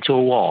nearly led to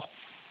a war.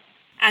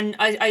 And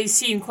I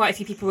assume quite a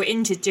few people were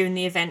injured during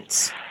the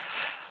event.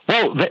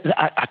 Well,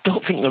 I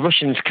don't think the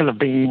Russians could have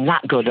been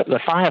that good at the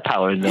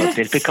firepower in those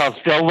days, because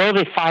although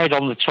they fired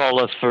on the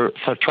trawlers for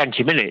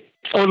 20 minutes,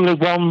 only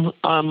one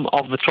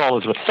of the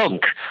trawlers was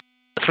sunk.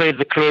 3 of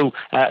the crew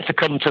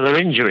succumbed to their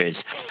injuries.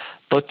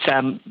 But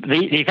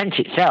the event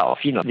itself,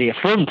 the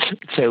affront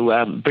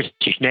to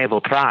British naval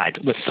pride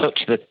was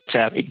such that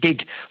it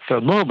did, for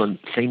a moment,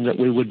 seem that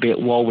we would be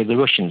at war with the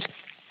Russians.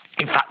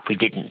 In fact, we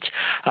didn't.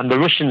 And the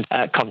Russians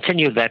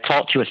continued their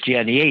tortuous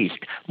journey east.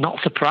 Not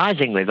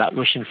surprisingly, that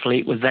Russian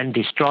fleet was then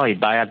destroyed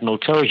by Admiral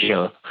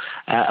Tojo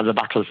at the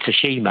Battle of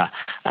Tsushima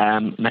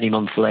many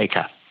months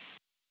later.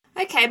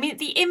 Okay, I mean,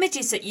 the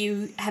images that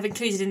you have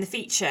included in the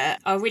feature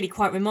are really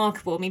quite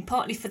remarkable. I mean,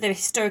 partly for their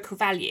historical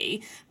value,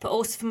 but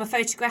also from a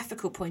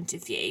photographical point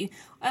of view.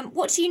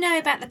 What do you know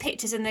about the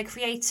pictures and their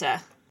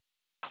creator?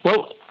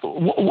 Well,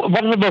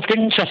 one of the most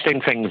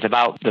interesting things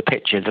about the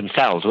pictures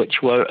themselves, which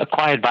were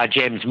acquired by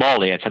James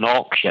Morley at an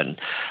auction,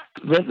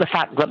 the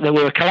fact that they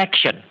were a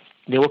collection.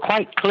 They were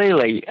quite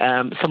clearly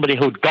somebody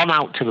who'd gone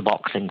out to the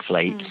boxing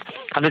fleets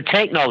and had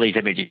taken all these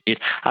images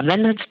and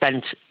then had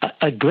spent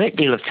a great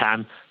deal of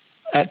time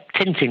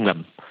tinting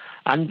them.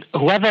 And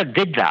whoever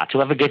did that,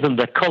 whoever gave them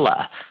the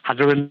colour, had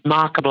a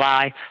remarkable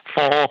eye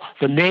for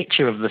the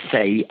nature of the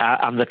sea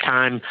and the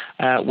time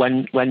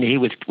when he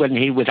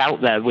was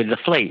out there with the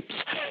fleets.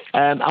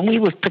 And we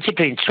were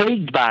particularly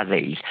intrigued by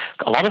these.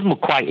 A lot of them were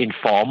quite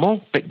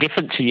informal, a bit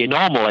different to your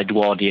normal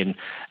Edwardian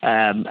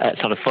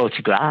sort of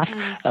photograph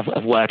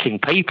of working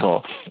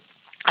people.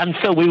 And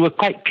so we were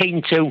quite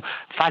keen to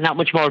find out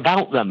much more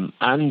about them.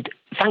 And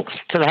thanks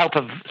to the help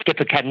of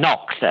skipper Ken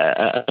Knox,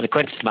 an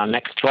acquaintance of mine,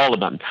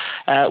 ex-trawlerman,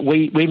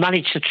 we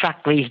managed to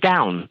track these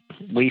down.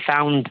 We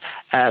found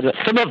that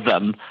some of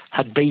them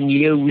had been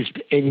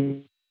used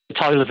in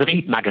Toilers of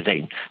Deep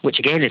magazine, which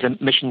again is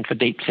a Mission for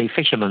Deep Sea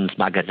Fishermen's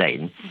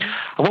magazine.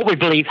 And what we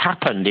believe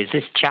happened is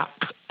this chap,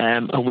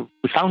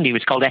 we found he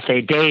was called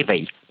S.A.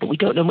 Davey, but we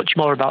don't know much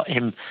more about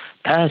him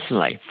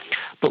personally.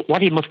 But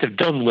what he must have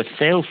done was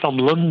sail from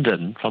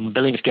London, from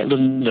Billingsgate,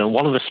 London,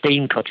 one of the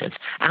steam cutters,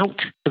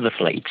 out to the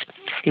fleet.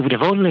 He would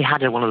have only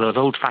had one of those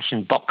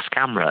old-fashioned box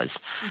cameras,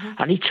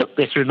 and he took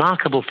this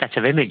remarkable set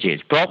of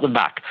images, brought them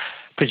back,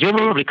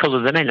 presumably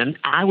coloured them in, and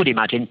I would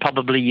imagine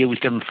probably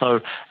used them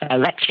for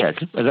lectures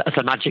as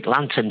a magic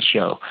lantern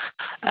show.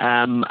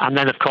 And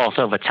then, of course,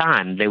 over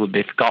time, they would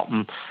be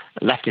forgotten,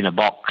 left in a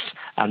box,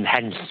 and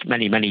hence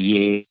many, many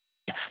years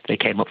they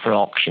came up for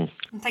auction.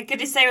 Thank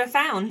goodness they were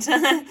found.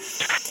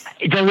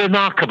 They're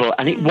remarkable,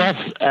 and it was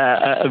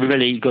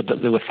really good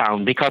that they were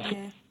found, because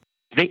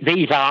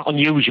these are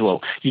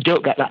unusual. You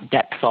don't get that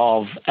depth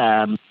of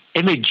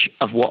image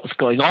of what's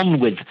going on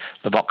with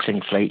the boxing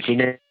fleets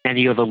in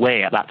any other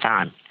way at that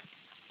time.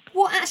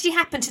 What actually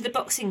happened to the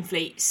boxing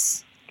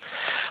fleets?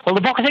 Well,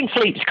 the boxing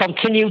fleets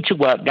continued to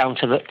work down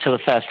to the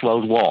First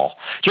World War.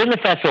 During the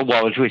First World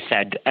War, as we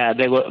said,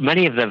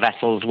 many of the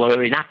vessels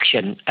were in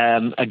action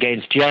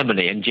against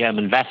Germany and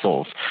German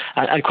vessels,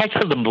 and quite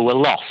some of them were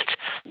lost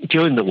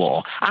during the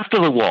war. After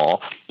the war,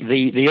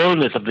 the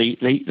owners of the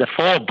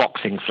 4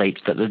 boxing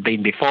fleets that had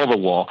been before the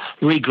war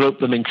regrouped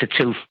them into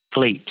 2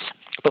 fleets.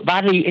 But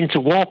by the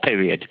interwar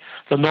period,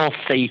 the North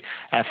Sea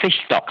fish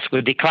stocks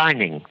were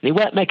declining. They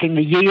weren't making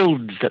the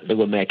yields that they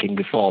were making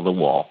before the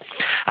war.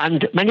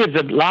 And many of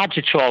the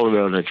larger trawler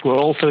owners were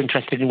also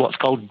interested in what's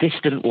called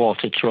distant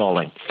water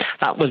trawling.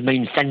 That would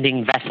mean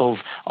sending vessels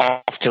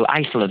off to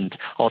Iceland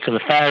or to the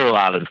Faroe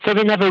Islands. So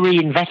they never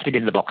reinvested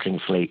in the boxing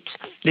fleets.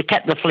 They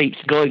kept the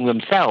fleets going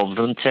themselves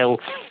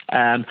until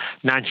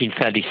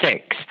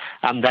 1936.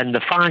 And then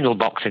the final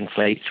boxing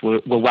fleets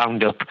were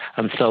wound up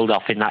and sold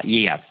off in that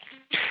year.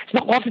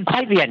 It wasn't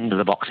quite the end of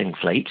the boxing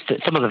fleets.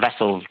 Some of the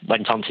vessels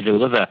went on to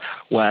do other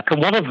work,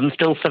 and one of them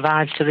still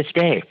survives to this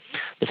day,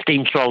 the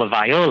steam trawler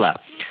Viola,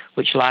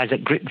 which lies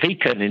at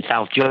Grytviken in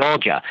South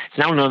Georgia. It's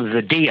now known as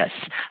the Dias,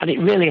 and it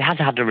really has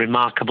had a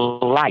remarkable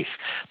life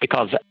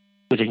because it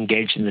was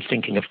engaged in the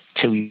sinking of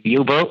 2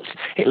 U-boats.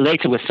 It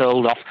later was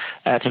sold off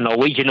to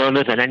Norwegian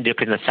owners and ended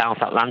up in the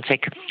South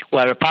Atlantic,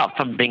 where apart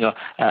from being a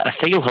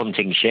seal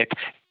hunting ship,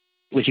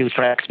 was used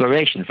for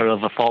exploration for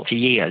over 40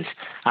 years,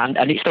 and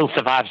it still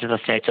survives, as I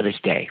say, to this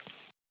day.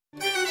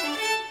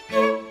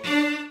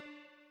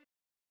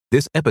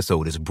 This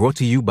episode is brought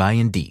to you by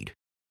Indeed.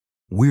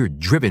 We're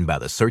driven by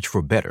the search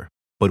for better,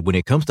 but when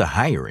it comes to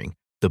hiring,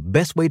 the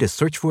best way to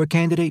search for a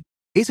candidate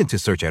isn't to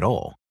search at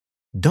all.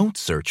 Don't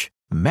search,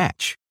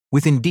 match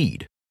with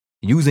Indeed.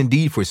 Use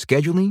Indeed for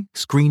scheduling,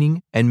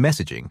 screening, and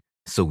messaging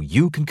so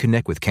you can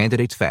connect with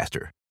candidates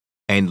faster.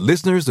 And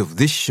listeners of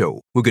this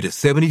show will get a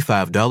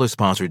 $75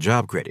 sponsored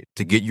job credit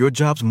to get your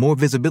jobs more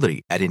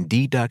visibility at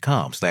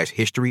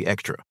Indeed.com/History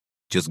Extra.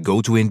 Just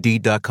go to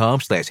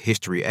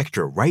Indeed.com/History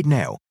Extra right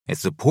now and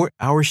support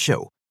our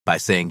show by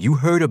saying you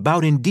heard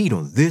about Indeed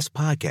on this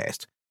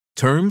podcast.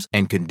 Terms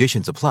and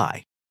conditions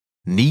apply.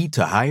 Need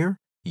to hire?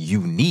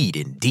 You need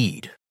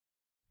Indeed.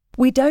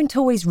 We don't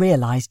always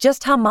realise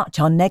just how much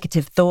our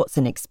negative thoughts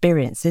and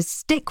experiences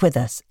stick with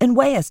us and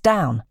weigh us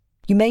down.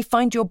 You may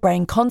find your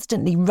brain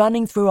constantly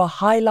running through a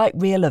highlight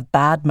reel of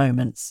bad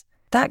moments.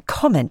 That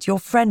comment your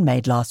friend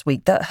made last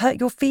week that hurt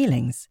your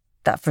feelings.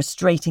 That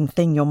frustrating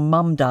thing your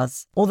mum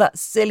does. Or that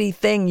silly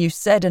thing you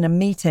said in a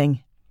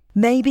meeting.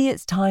 Maybe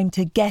it's time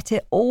to get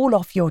it all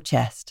off your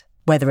chest.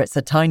 Whether it's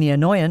a tiny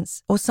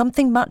annoyance or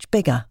something much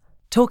bigger,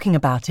 talking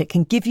about it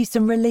can give you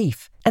some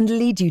relief and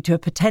lead you to a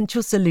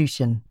potential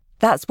solution.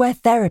 That's where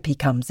therapy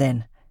comes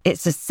in.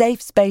 It's a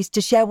safe space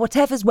to share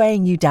whatever's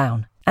weighing you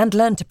down and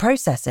learn to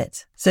process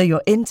it, so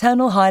your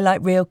internal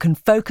highlight reel can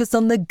focus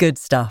on the good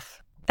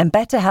stuff. And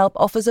BetterHelp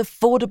offers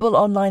affordable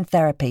online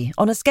therapy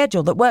on a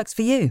schedule that works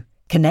for you.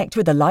 Connect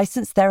with a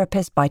licensed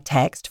therapist by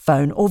text,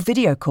 phone, or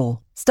video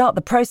call. Start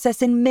the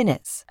process in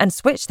minutes and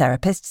switch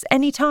therapists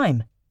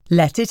anytime.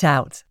 Let it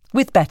out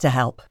with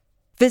BetterHelp.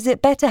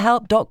 Visit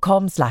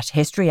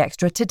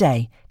betterhelp.com/historyextra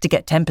today to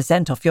get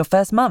 10% off your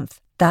first month.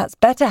 That's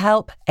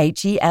BetterHelp,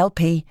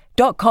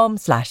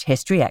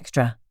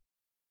 HELP.com/historyextra.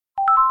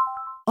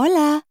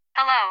 Hola.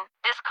 Hello,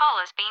 this call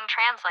is being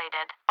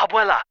translated.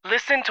 Abuela,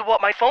 listen to what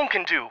my phone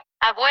can do.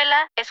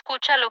 Abuela,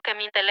 escucha lo que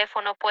mi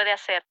teléfono puede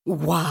hacer.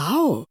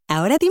 Wow.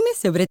 Ahora dime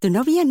sobre tu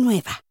novia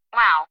nueva.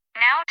 Wow,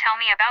 now tell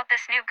me about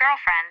this new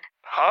girlfriend.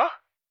 Huh?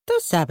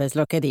 Tú sabes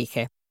lo que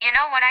dije. You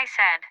know what I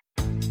said.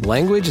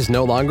 Language is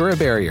no longer a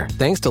barrier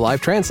thanks to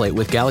Live Translate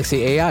with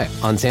Galaxy AI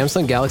on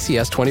Samsung Galaxy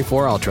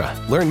S24 Ultra.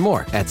 Learn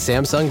more at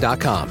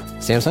Samsung.com.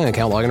 Samsung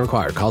account login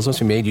required. Calls must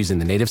be made using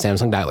the native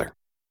Samsung dialer.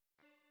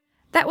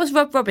 That was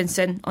Rob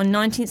Robinson on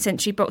 19th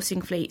century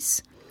boxing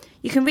fleets.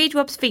 You can read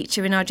Rob's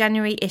feature in our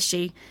January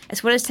issue,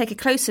 as well as take a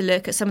closer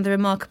look at some of the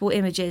remarkable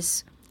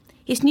images.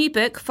 His new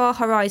book, Far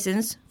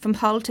Horizons, From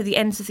Hull to the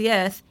Ends of the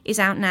Earth, is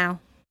out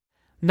now.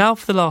 Now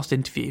for the last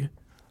interview.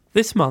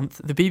 This month,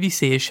 the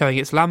BBC is showing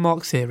its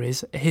landmark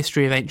series, A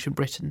History of Ancient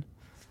Britain.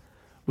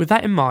 With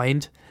that in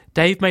mind,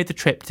 Dave made the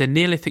trip to the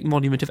Neolithic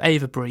monument of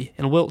Avebury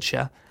in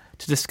Wiltshire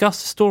to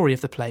discuss the story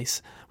of the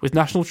place with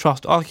National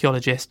Trust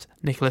archaeologist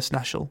Nicholas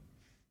Nashel.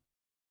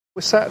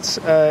 We're sat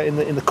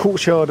in the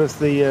courtyard of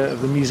the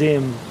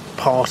museum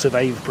part of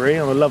Avebury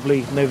on a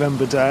lovely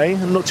November day,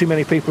 and not too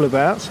many people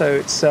about, so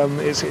it's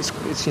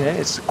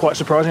quite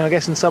surprising. I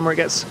guess in summer it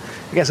gets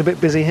a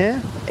bit busy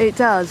here. It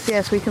does,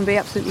 yes. We can be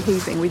absolutely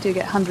heaving. We do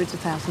get hundreds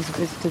of thousands of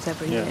visitors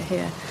every year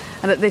here,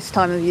 and at this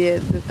time of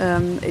year,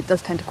 it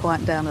does tend to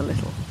quieten down a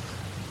little.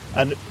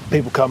 And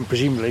people come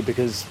presumably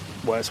because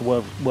it's a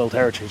World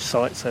Heritage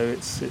Site, so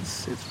it's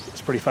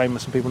pretty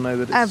famous, and people know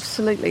that it's...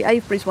 Absolutely.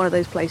 Avebury is one of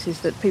those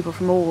places that people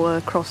from all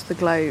across the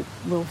globe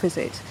will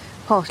visit,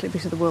 partially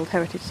because of the World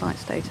Heritage Site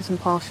status, and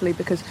partially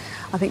because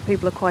I think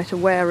people are quite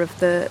aware of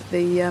the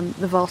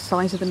vast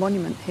size of the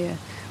monument here.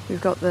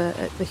 We've got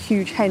the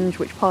huge henge,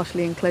 which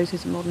partially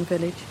encloses a modern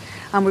village,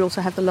 and we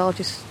also have the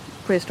largest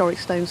prehistoric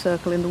stone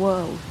circle in the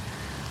world.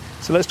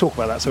 So let's talk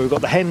about that. So we've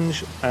got the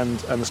henge and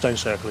the stone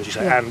circle, as you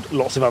say, and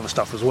lots of other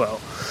stuff as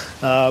well.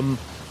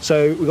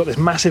 So we've got this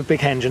massive big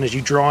henge, and as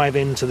you drive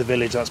into the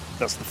village, that's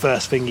the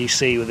first thing you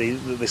see with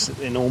this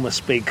enormous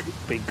big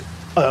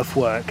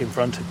earthwork in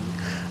front of you.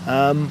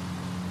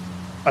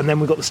 And then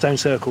we've got the stone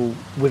circle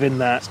within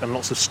that, and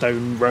lots of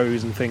stone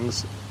rows and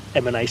things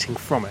emanating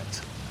from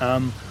it.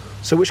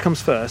 So which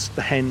comes first,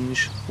 the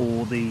henge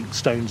or the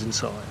stones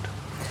inside?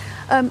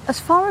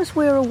 As far as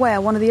we're aware,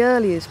 one of the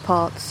earliest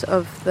parts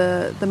of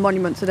the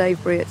monuments at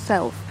Avebury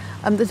itself,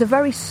 there's a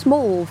very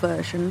small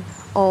version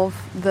of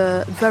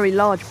the very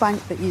large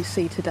bank that you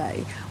see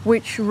today,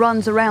 which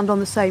runs around on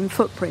the same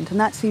footprint, and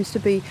that seems to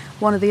be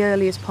one of the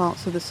earliest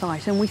parts of the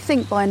site. And we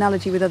think, by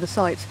analogy with other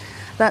sites,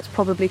 that's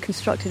probably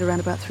constructed around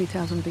about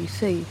 3000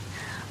 BC.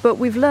 But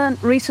we've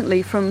learned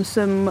recently from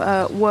some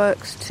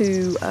works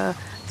to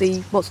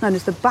what's known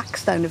as the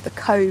backstone of the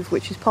cove,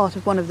 which is part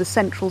of one of the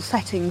central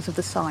settings of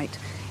the site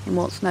in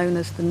what's known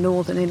as the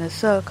northern inner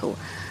circle,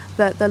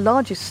 that the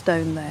largest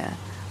stone there,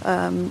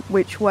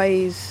 which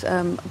weighs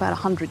about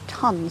 100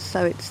 tonnes,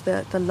 so it's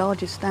the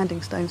largest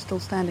standing stone still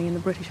standing in the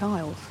British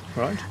Isles.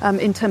 Right.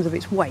 In terms of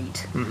its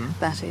weight,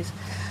 that is.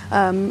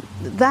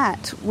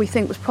 That, we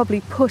think, was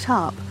probably put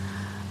up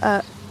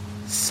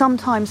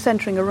sometime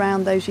centring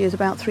around those years,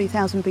 about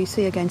 3000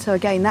 BC again. So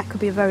again, that could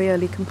be a very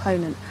early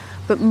component.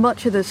 But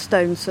much of the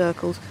stone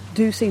circles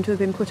do seem to have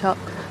been put up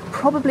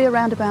probably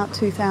around about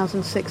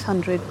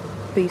 2600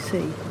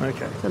 BC.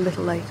 Okay. So a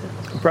little later.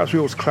 Perhaps we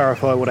ought to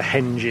clarify what a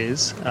henge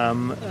is.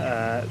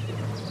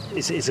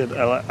 It's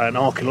an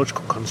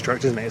archaeological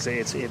construct, isn't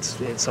it? It's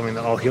something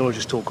that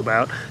archaeologists talk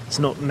about. It's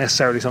not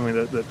necessarily something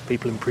that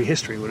people in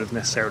prehistory would have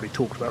necessarily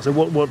talked about. So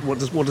what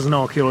does an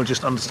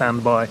archaeologist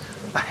understand by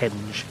a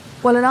henge?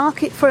 Well,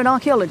 for an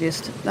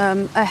archaeologist,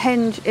 a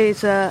henge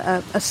is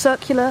a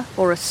circular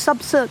or a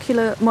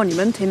subcircular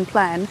monument in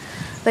plan.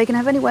 They can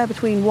have anywhere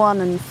between 1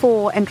 and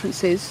 4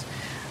 entrances.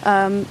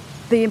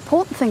 The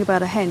important thing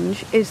about a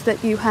henge is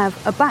that you have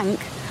a bank,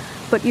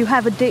 but you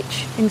have a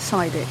ditch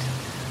inside it.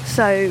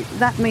 So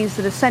that means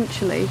that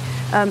essentially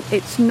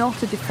it's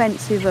not a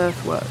defensive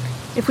earthwork.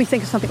 if we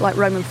think of something like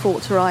Roman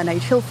forts or Iron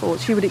Age hill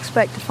forts, you would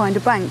expect to find a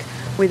bank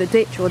with a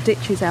ditch or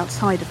ditches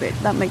outside of it.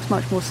 That makes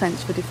much more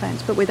sense for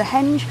defence. But with a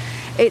henge,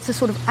 it's a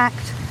sort of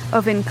act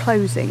of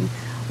enclosing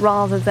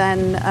rather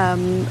than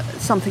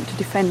something to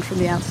defend from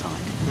the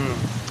outside.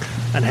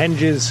 And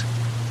henges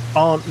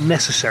aren't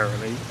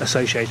necessarily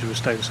associated with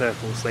stone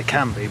circles. They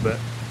can be, but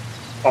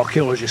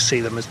archaeologists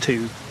see them as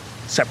two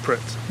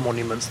separate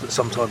monuments that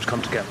sometimes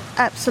come together.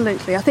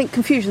 Absolutely. I think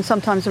confusion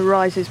sometimes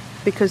arises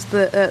because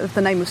of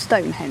the name of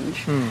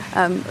Stonehenge,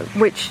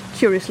 which,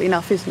 curiously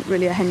enough, isn't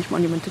really a henge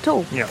monument at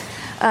all. Yeah.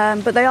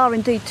 But they are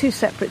indeed two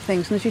separate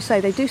things, and as you say,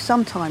 they do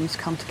sometimes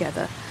come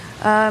together.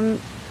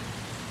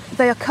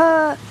 They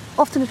occur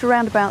often at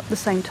around about the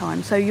same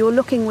time. So you're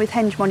looking with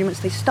henge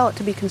monuments, they start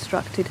to be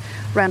constructed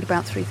around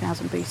about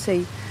 3000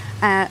 BC.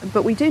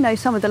 But we do know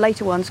some of the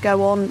later ones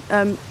go on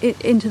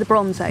into the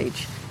Bronze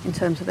Age in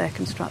terms of their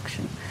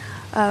construction.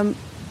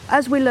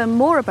 As we learn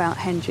more about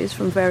henges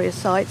from various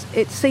sites,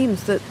 it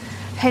seems that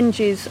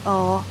henges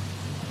are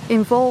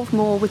involved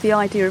more with the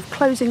idea of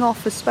closing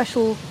off a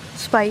special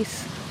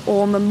space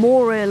or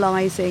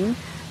memorialising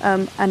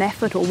an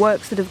effort or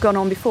works that have gone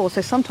on before.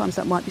 So sometimes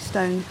that might be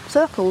stone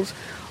circles,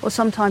 or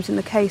sometimes in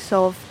the case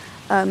of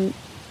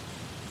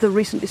the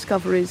recent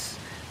discoveries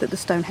that the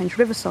Stonehenge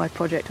Riverside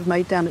project have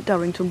made down at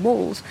Durrington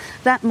Walls,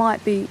 that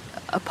might be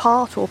a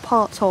part or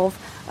parts of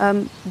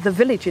the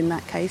village in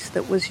that case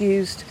that was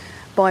used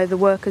by the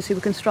workers who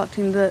were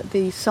constructing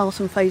the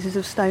Sarsen phases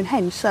of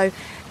Stonehenge. So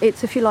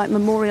it's, if you like,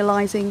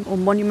 memorialising or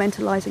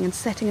monumentalising and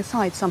setting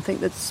aside something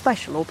that's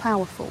special or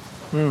powerful.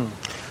 And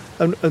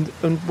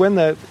when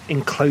they're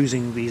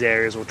enclosing these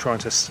areas or trying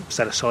to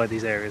set aside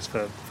these areas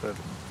for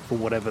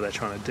whatever they're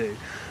trying to do,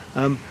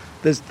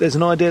 there's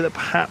an idea that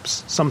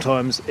perhaps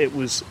sometimes it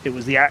was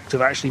the act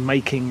of actually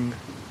making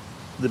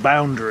the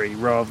boundary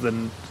rather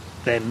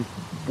than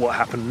what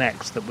happened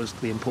next that was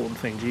the important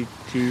thing. Do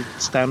you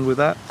stand with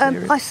that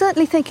theory? I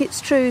certainly think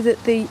it's true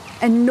that the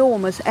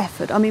enormous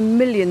effort, I mean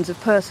millions of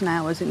person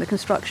hours in the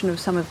construction of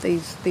some of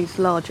these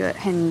larger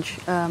henge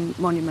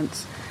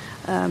monuments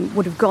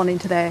would have gone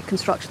into their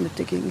construction, the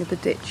digging of the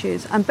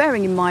ditches, and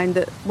bearing in mind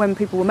that when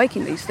people were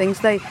making these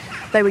things they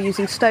were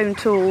using stone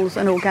tools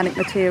and organic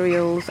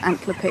materials,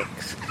 antler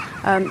picks,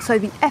 so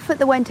the effort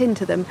that went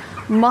into them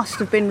must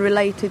have been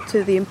related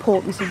to the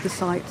importance of the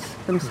sites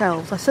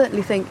themselves. I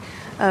certainly think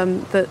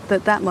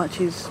that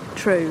much is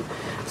true.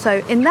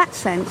 So in that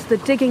sense, the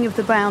digging of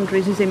the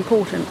boundaries is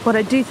important, but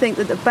I do think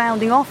that the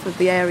bounding off of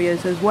the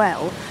areas as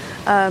well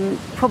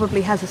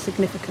probably has a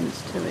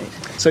significance to it.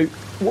 So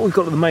what we've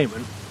got at the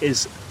moment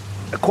is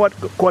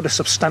quite a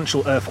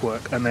substantial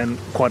earthwork and then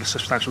quite a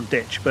substantial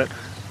ditch, but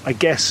I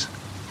guess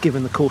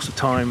given the course of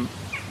time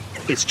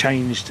it's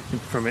changed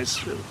from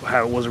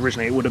how it was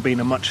originally. It would have been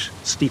a much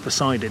steeper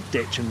sided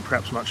ditch and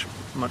perhaps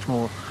much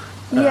more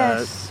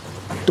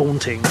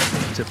daunting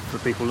for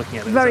people looking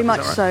at it. Very much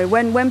right? So.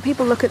 When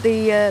people look at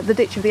the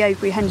ditch of the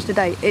Avebury Henge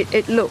today,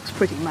 it looks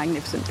pretty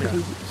magnificent,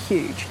 pretty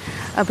huge.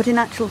 But in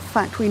actual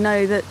fact, we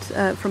know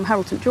that from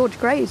Harold St George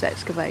Gray's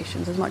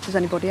excavations, as much as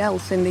anybody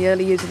else in the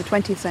early years of the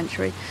 20th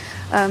century,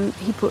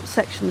 he put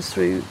sections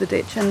through the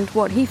ditch, and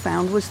what he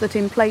found was that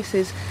in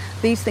places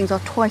these things are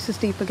twice as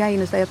deep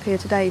again as they appear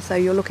today, so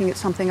you're looking at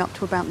something up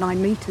to about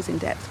 9 metres in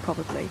depth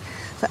probably.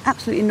 So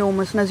absolutely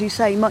enormous, and as you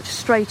say, much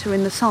straighter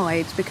in the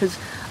sides, because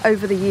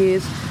over the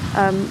years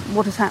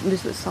what has happened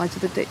is that the sides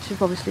of the ditch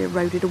have obviously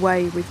eroded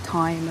away with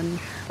time, and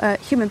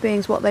human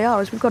beings, what they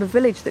are is, we've got a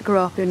village that grew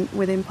up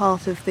within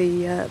part of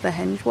the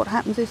henge. What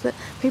happens is that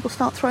people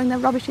start throwing their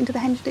rubbish into the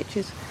henge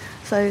ditches,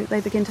 so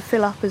they begin to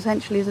fill up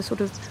essentially as a sort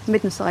of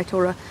midden site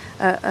or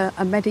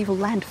a medieval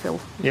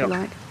landfill, if you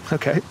like.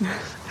 Okay,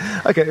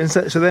 and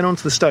so then on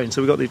to the stones.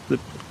 So we've got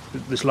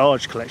this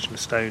large collection of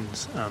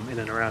stones in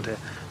and around here.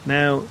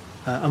 Now,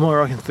 am I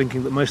right in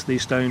thinking that most of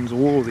these stones, or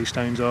all of these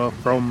stones, are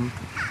from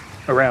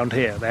around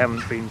here? They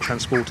haven't been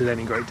transported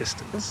any great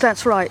distance?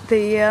 That's right.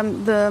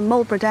 The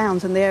Marlborough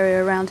Downs and the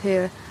area around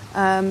here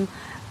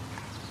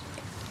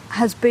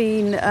has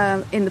been,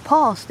 in the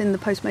past, in the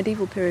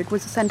post-medieval period,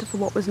 was the centre for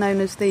what was known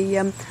as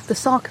the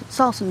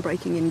sarsen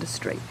breaking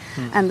industry.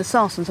 And the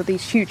sarsens are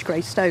these huge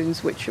grey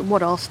stones,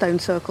 what our stone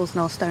circles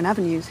and our stone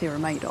avenues here are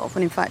made of.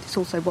 And in fact, it's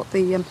also what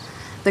the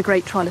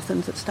great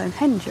trilithons at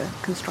Stonehenge are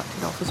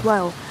constructed of as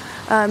well.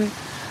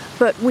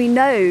 But we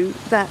know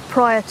that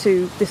prior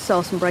to this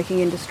sarsen breaking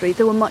industry,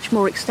 there were much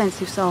more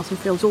extensive sarsen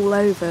fields all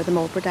over the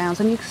Marlborough Downs,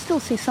 and you can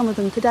still see some of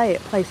them today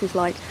at places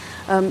like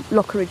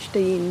Lockeridge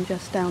Dean,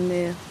 just down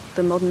near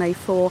the modern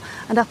A4,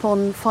 and up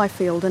on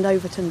Fifield and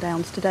Overton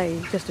Downs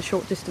today, just a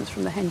short distance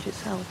from the henge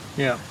itself.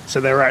 Yeah, so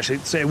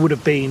it would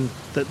have been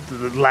that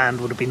the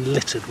land would have been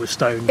littered with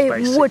stones,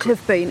 basically.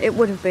 It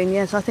would have been,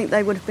 yes. I think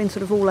they would have been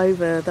sort of all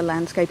over the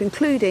landscape,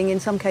 including, in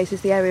some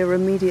cases, the area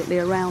immediately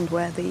around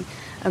where the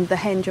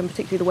henge, and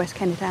particularly the West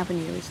Kennet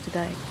Avenue, is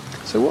today.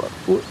 So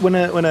when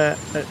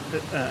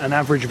an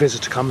average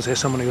visitor comes here,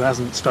 someone who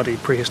hasn't studied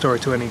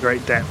prehistory to any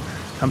great depth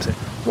comes here,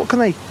 what can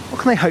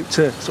they hope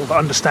to sort of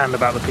understand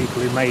about the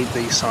people who made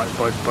these sites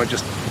by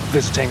just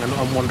visiting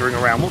and wandering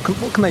around,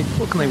 what can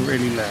they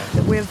really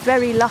learn? We're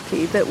very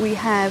lucky that we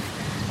have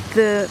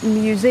the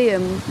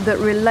museum that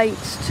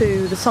relates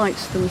to the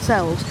sites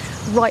themselves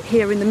right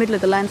here in the middle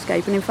of the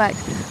landscape, and in fact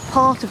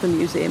part of the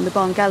museum, the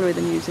barn gallery of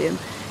the museum,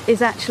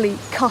 is actually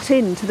cut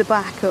into the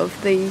back of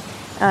the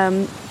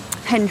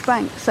Henge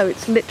Bank, so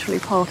it's literally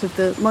part of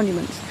the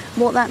monuments.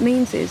 What that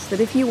means is that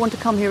if you want to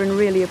come here and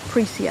really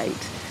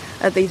appreciate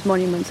these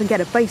monuments and get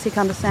a basic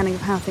understanding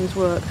of how things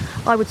work,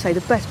 I would say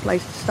the best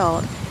place to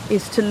start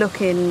is to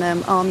look in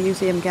our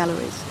museum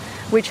galleries,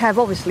 which have,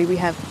 obviously we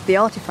have the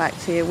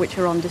artefacts here which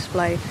are on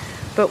display,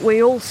 but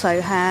we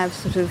also have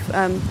sort of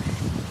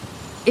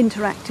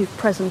interactive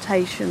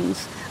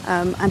presentations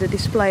and a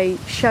display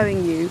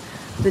showing you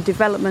the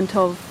development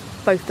of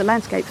both the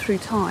landscape through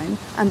time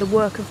and the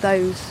work of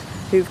those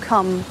who've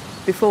come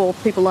before,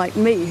 people like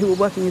me who were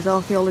working as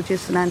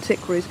archaeologists and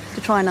antiquaries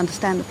to try and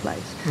understand the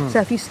place. So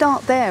if you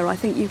start there, I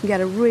think you can get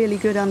a really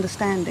good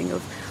understanding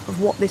of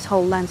what this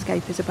whole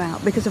landscape is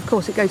about, because of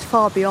course it goes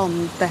far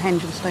beyond the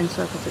Henge and Stone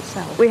Circles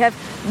itself. We have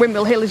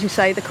Windmill Hill, as you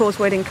say, the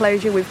causewayed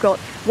enclosure. We've got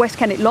West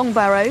Kennet Long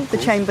Barrow, the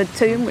chambered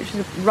tomb, which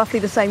is roughly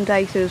the same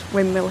date as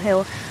Windmill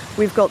Hill.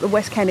 We've got the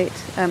West Kennet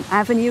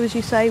Avenue, as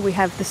you say. We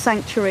have the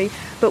sanctuary,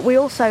 but we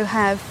also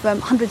have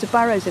hundreds of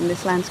barrows in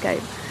this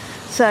landscape.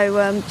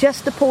 So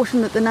just the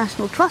portion that the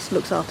National Trust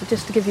looks after,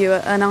 just to give you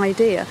an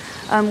idea,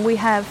 we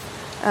have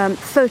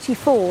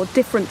 34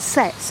 different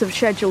sets of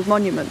scheduled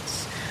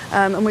monuments,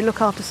 and we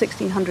look after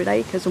 1,600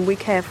 acres, and we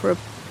care for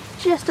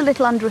just a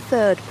little under a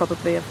third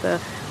probably of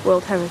the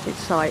World Heritage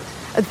Site.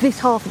 This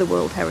half of the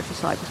World Heritage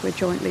Site, because we're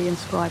jointly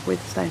inscribed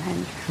with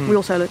Stonehenge. We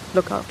also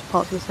look after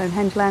parts of the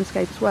Stonehenge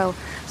landscape as well.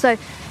 So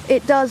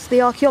it does,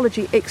 the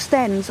archaeology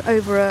extends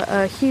over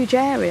a huge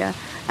area,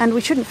 and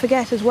we shouldn't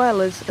forget as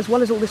well as all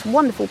this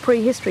wonderful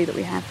prehistory that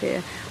we have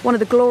here, one of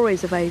the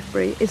glories of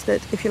Avebury is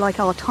that, if you like,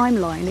 our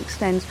timeline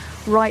extends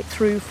right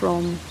through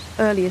from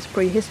earliest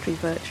prehistory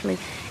virtually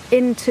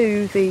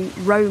into the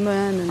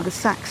Roman and the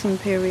Saxon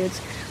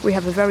periods. We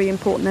have a very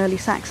important early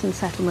Saxon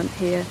settlement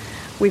here.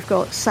 We've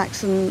got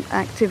Saxon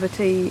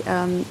activity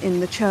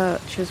in the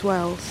church as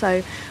well.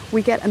 So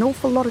we get an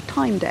awful lot of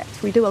time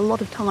depth. We do a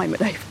lot of time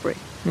at Avebury.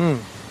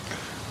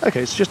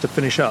 Okay, so just to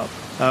finish up,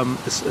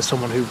 as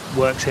someone who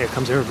works here,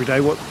 comes here every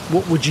day, what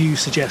would you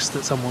suggest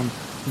that someone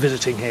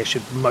visiting here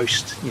should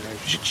most,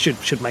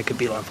 should make a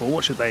beeline for?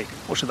 What should they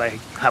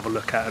have a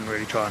look at and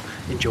really try and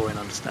enjoy and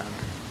understand?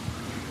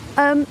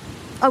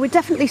 I would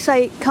definitely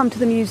say come to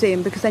the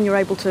museum, because then you're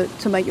able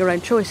to make your own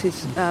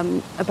choices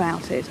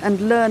about it and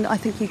learn. I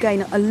think you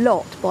gain a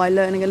lot by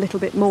learning a little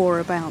bit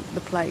more about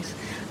the place.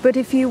 But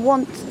if you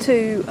want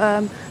to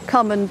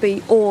come and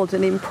be awed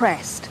and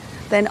impressed,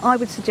 then I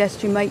would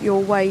suggest you make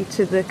your way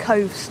to the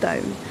Cove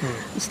Stone,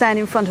 stand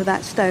in front of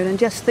that stone and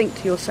just think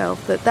to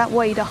yourself that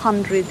weighed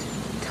 100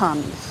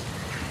 tonnes.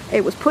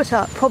 It was put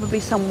up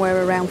probably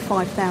somewhere around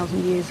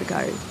 5,000 years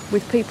ago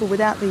with people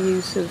without the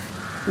use of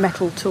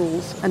metal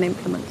tools and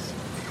implements.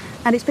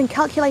 And it's been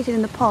calculated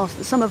in the past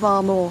that some of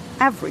our more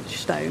average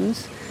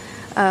stones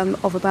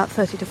of about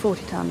 30 to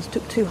 40 tonnes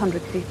took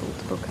 200 people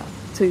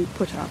to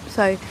put up.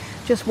 So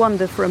just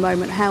wonder for a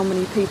moment how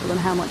many people and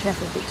how much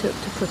effort it took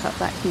to put up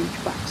that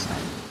huge backstone.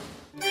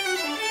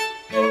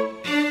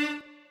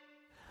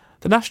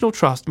 The National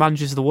Trust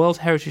manages the World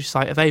Heritage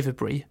Site of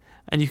Avebury,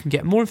 and you can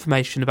get more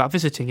information about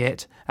visiting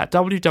it at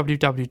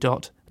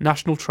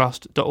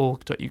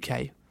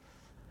www.nationaltrust.org.uk.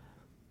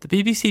 The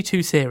BBC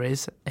Two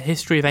series, A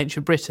History of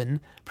Ancient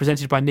Britain,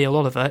 presented by Neil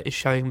Oliver, is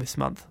showing this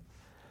month.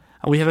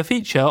 And we have a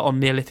feature on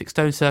Neolithic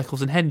stone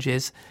circles and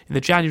henges in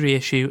the January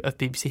issue of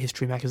BBC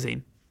History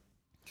magazine.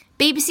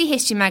 BBC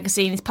History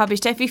magazine is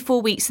published every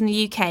 4 weeks in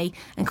the UK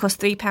and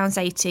costs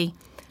 £3.80.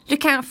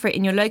 Look out for it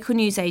in your local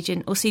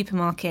newsagent or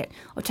supermarket,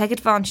 or take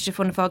advantage of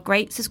one of our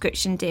great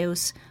subscription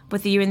deals,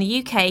 whether you're in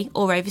the UK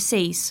or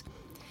overseas.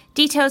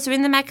 Details are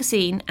in the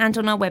magazine and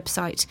on our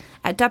website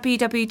at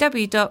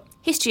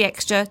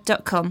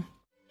www.historyextra.com.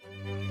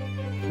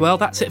 Well,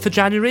 that's it for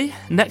January.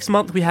 Next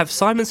month we have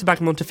Simon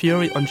Sebag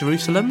Montefiore on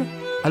Jerusalem,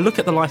 a look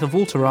at the life of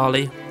Walter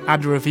Raleigh,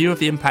 and a review of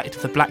the impact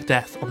of the Black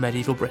Death on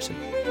medieval Britain.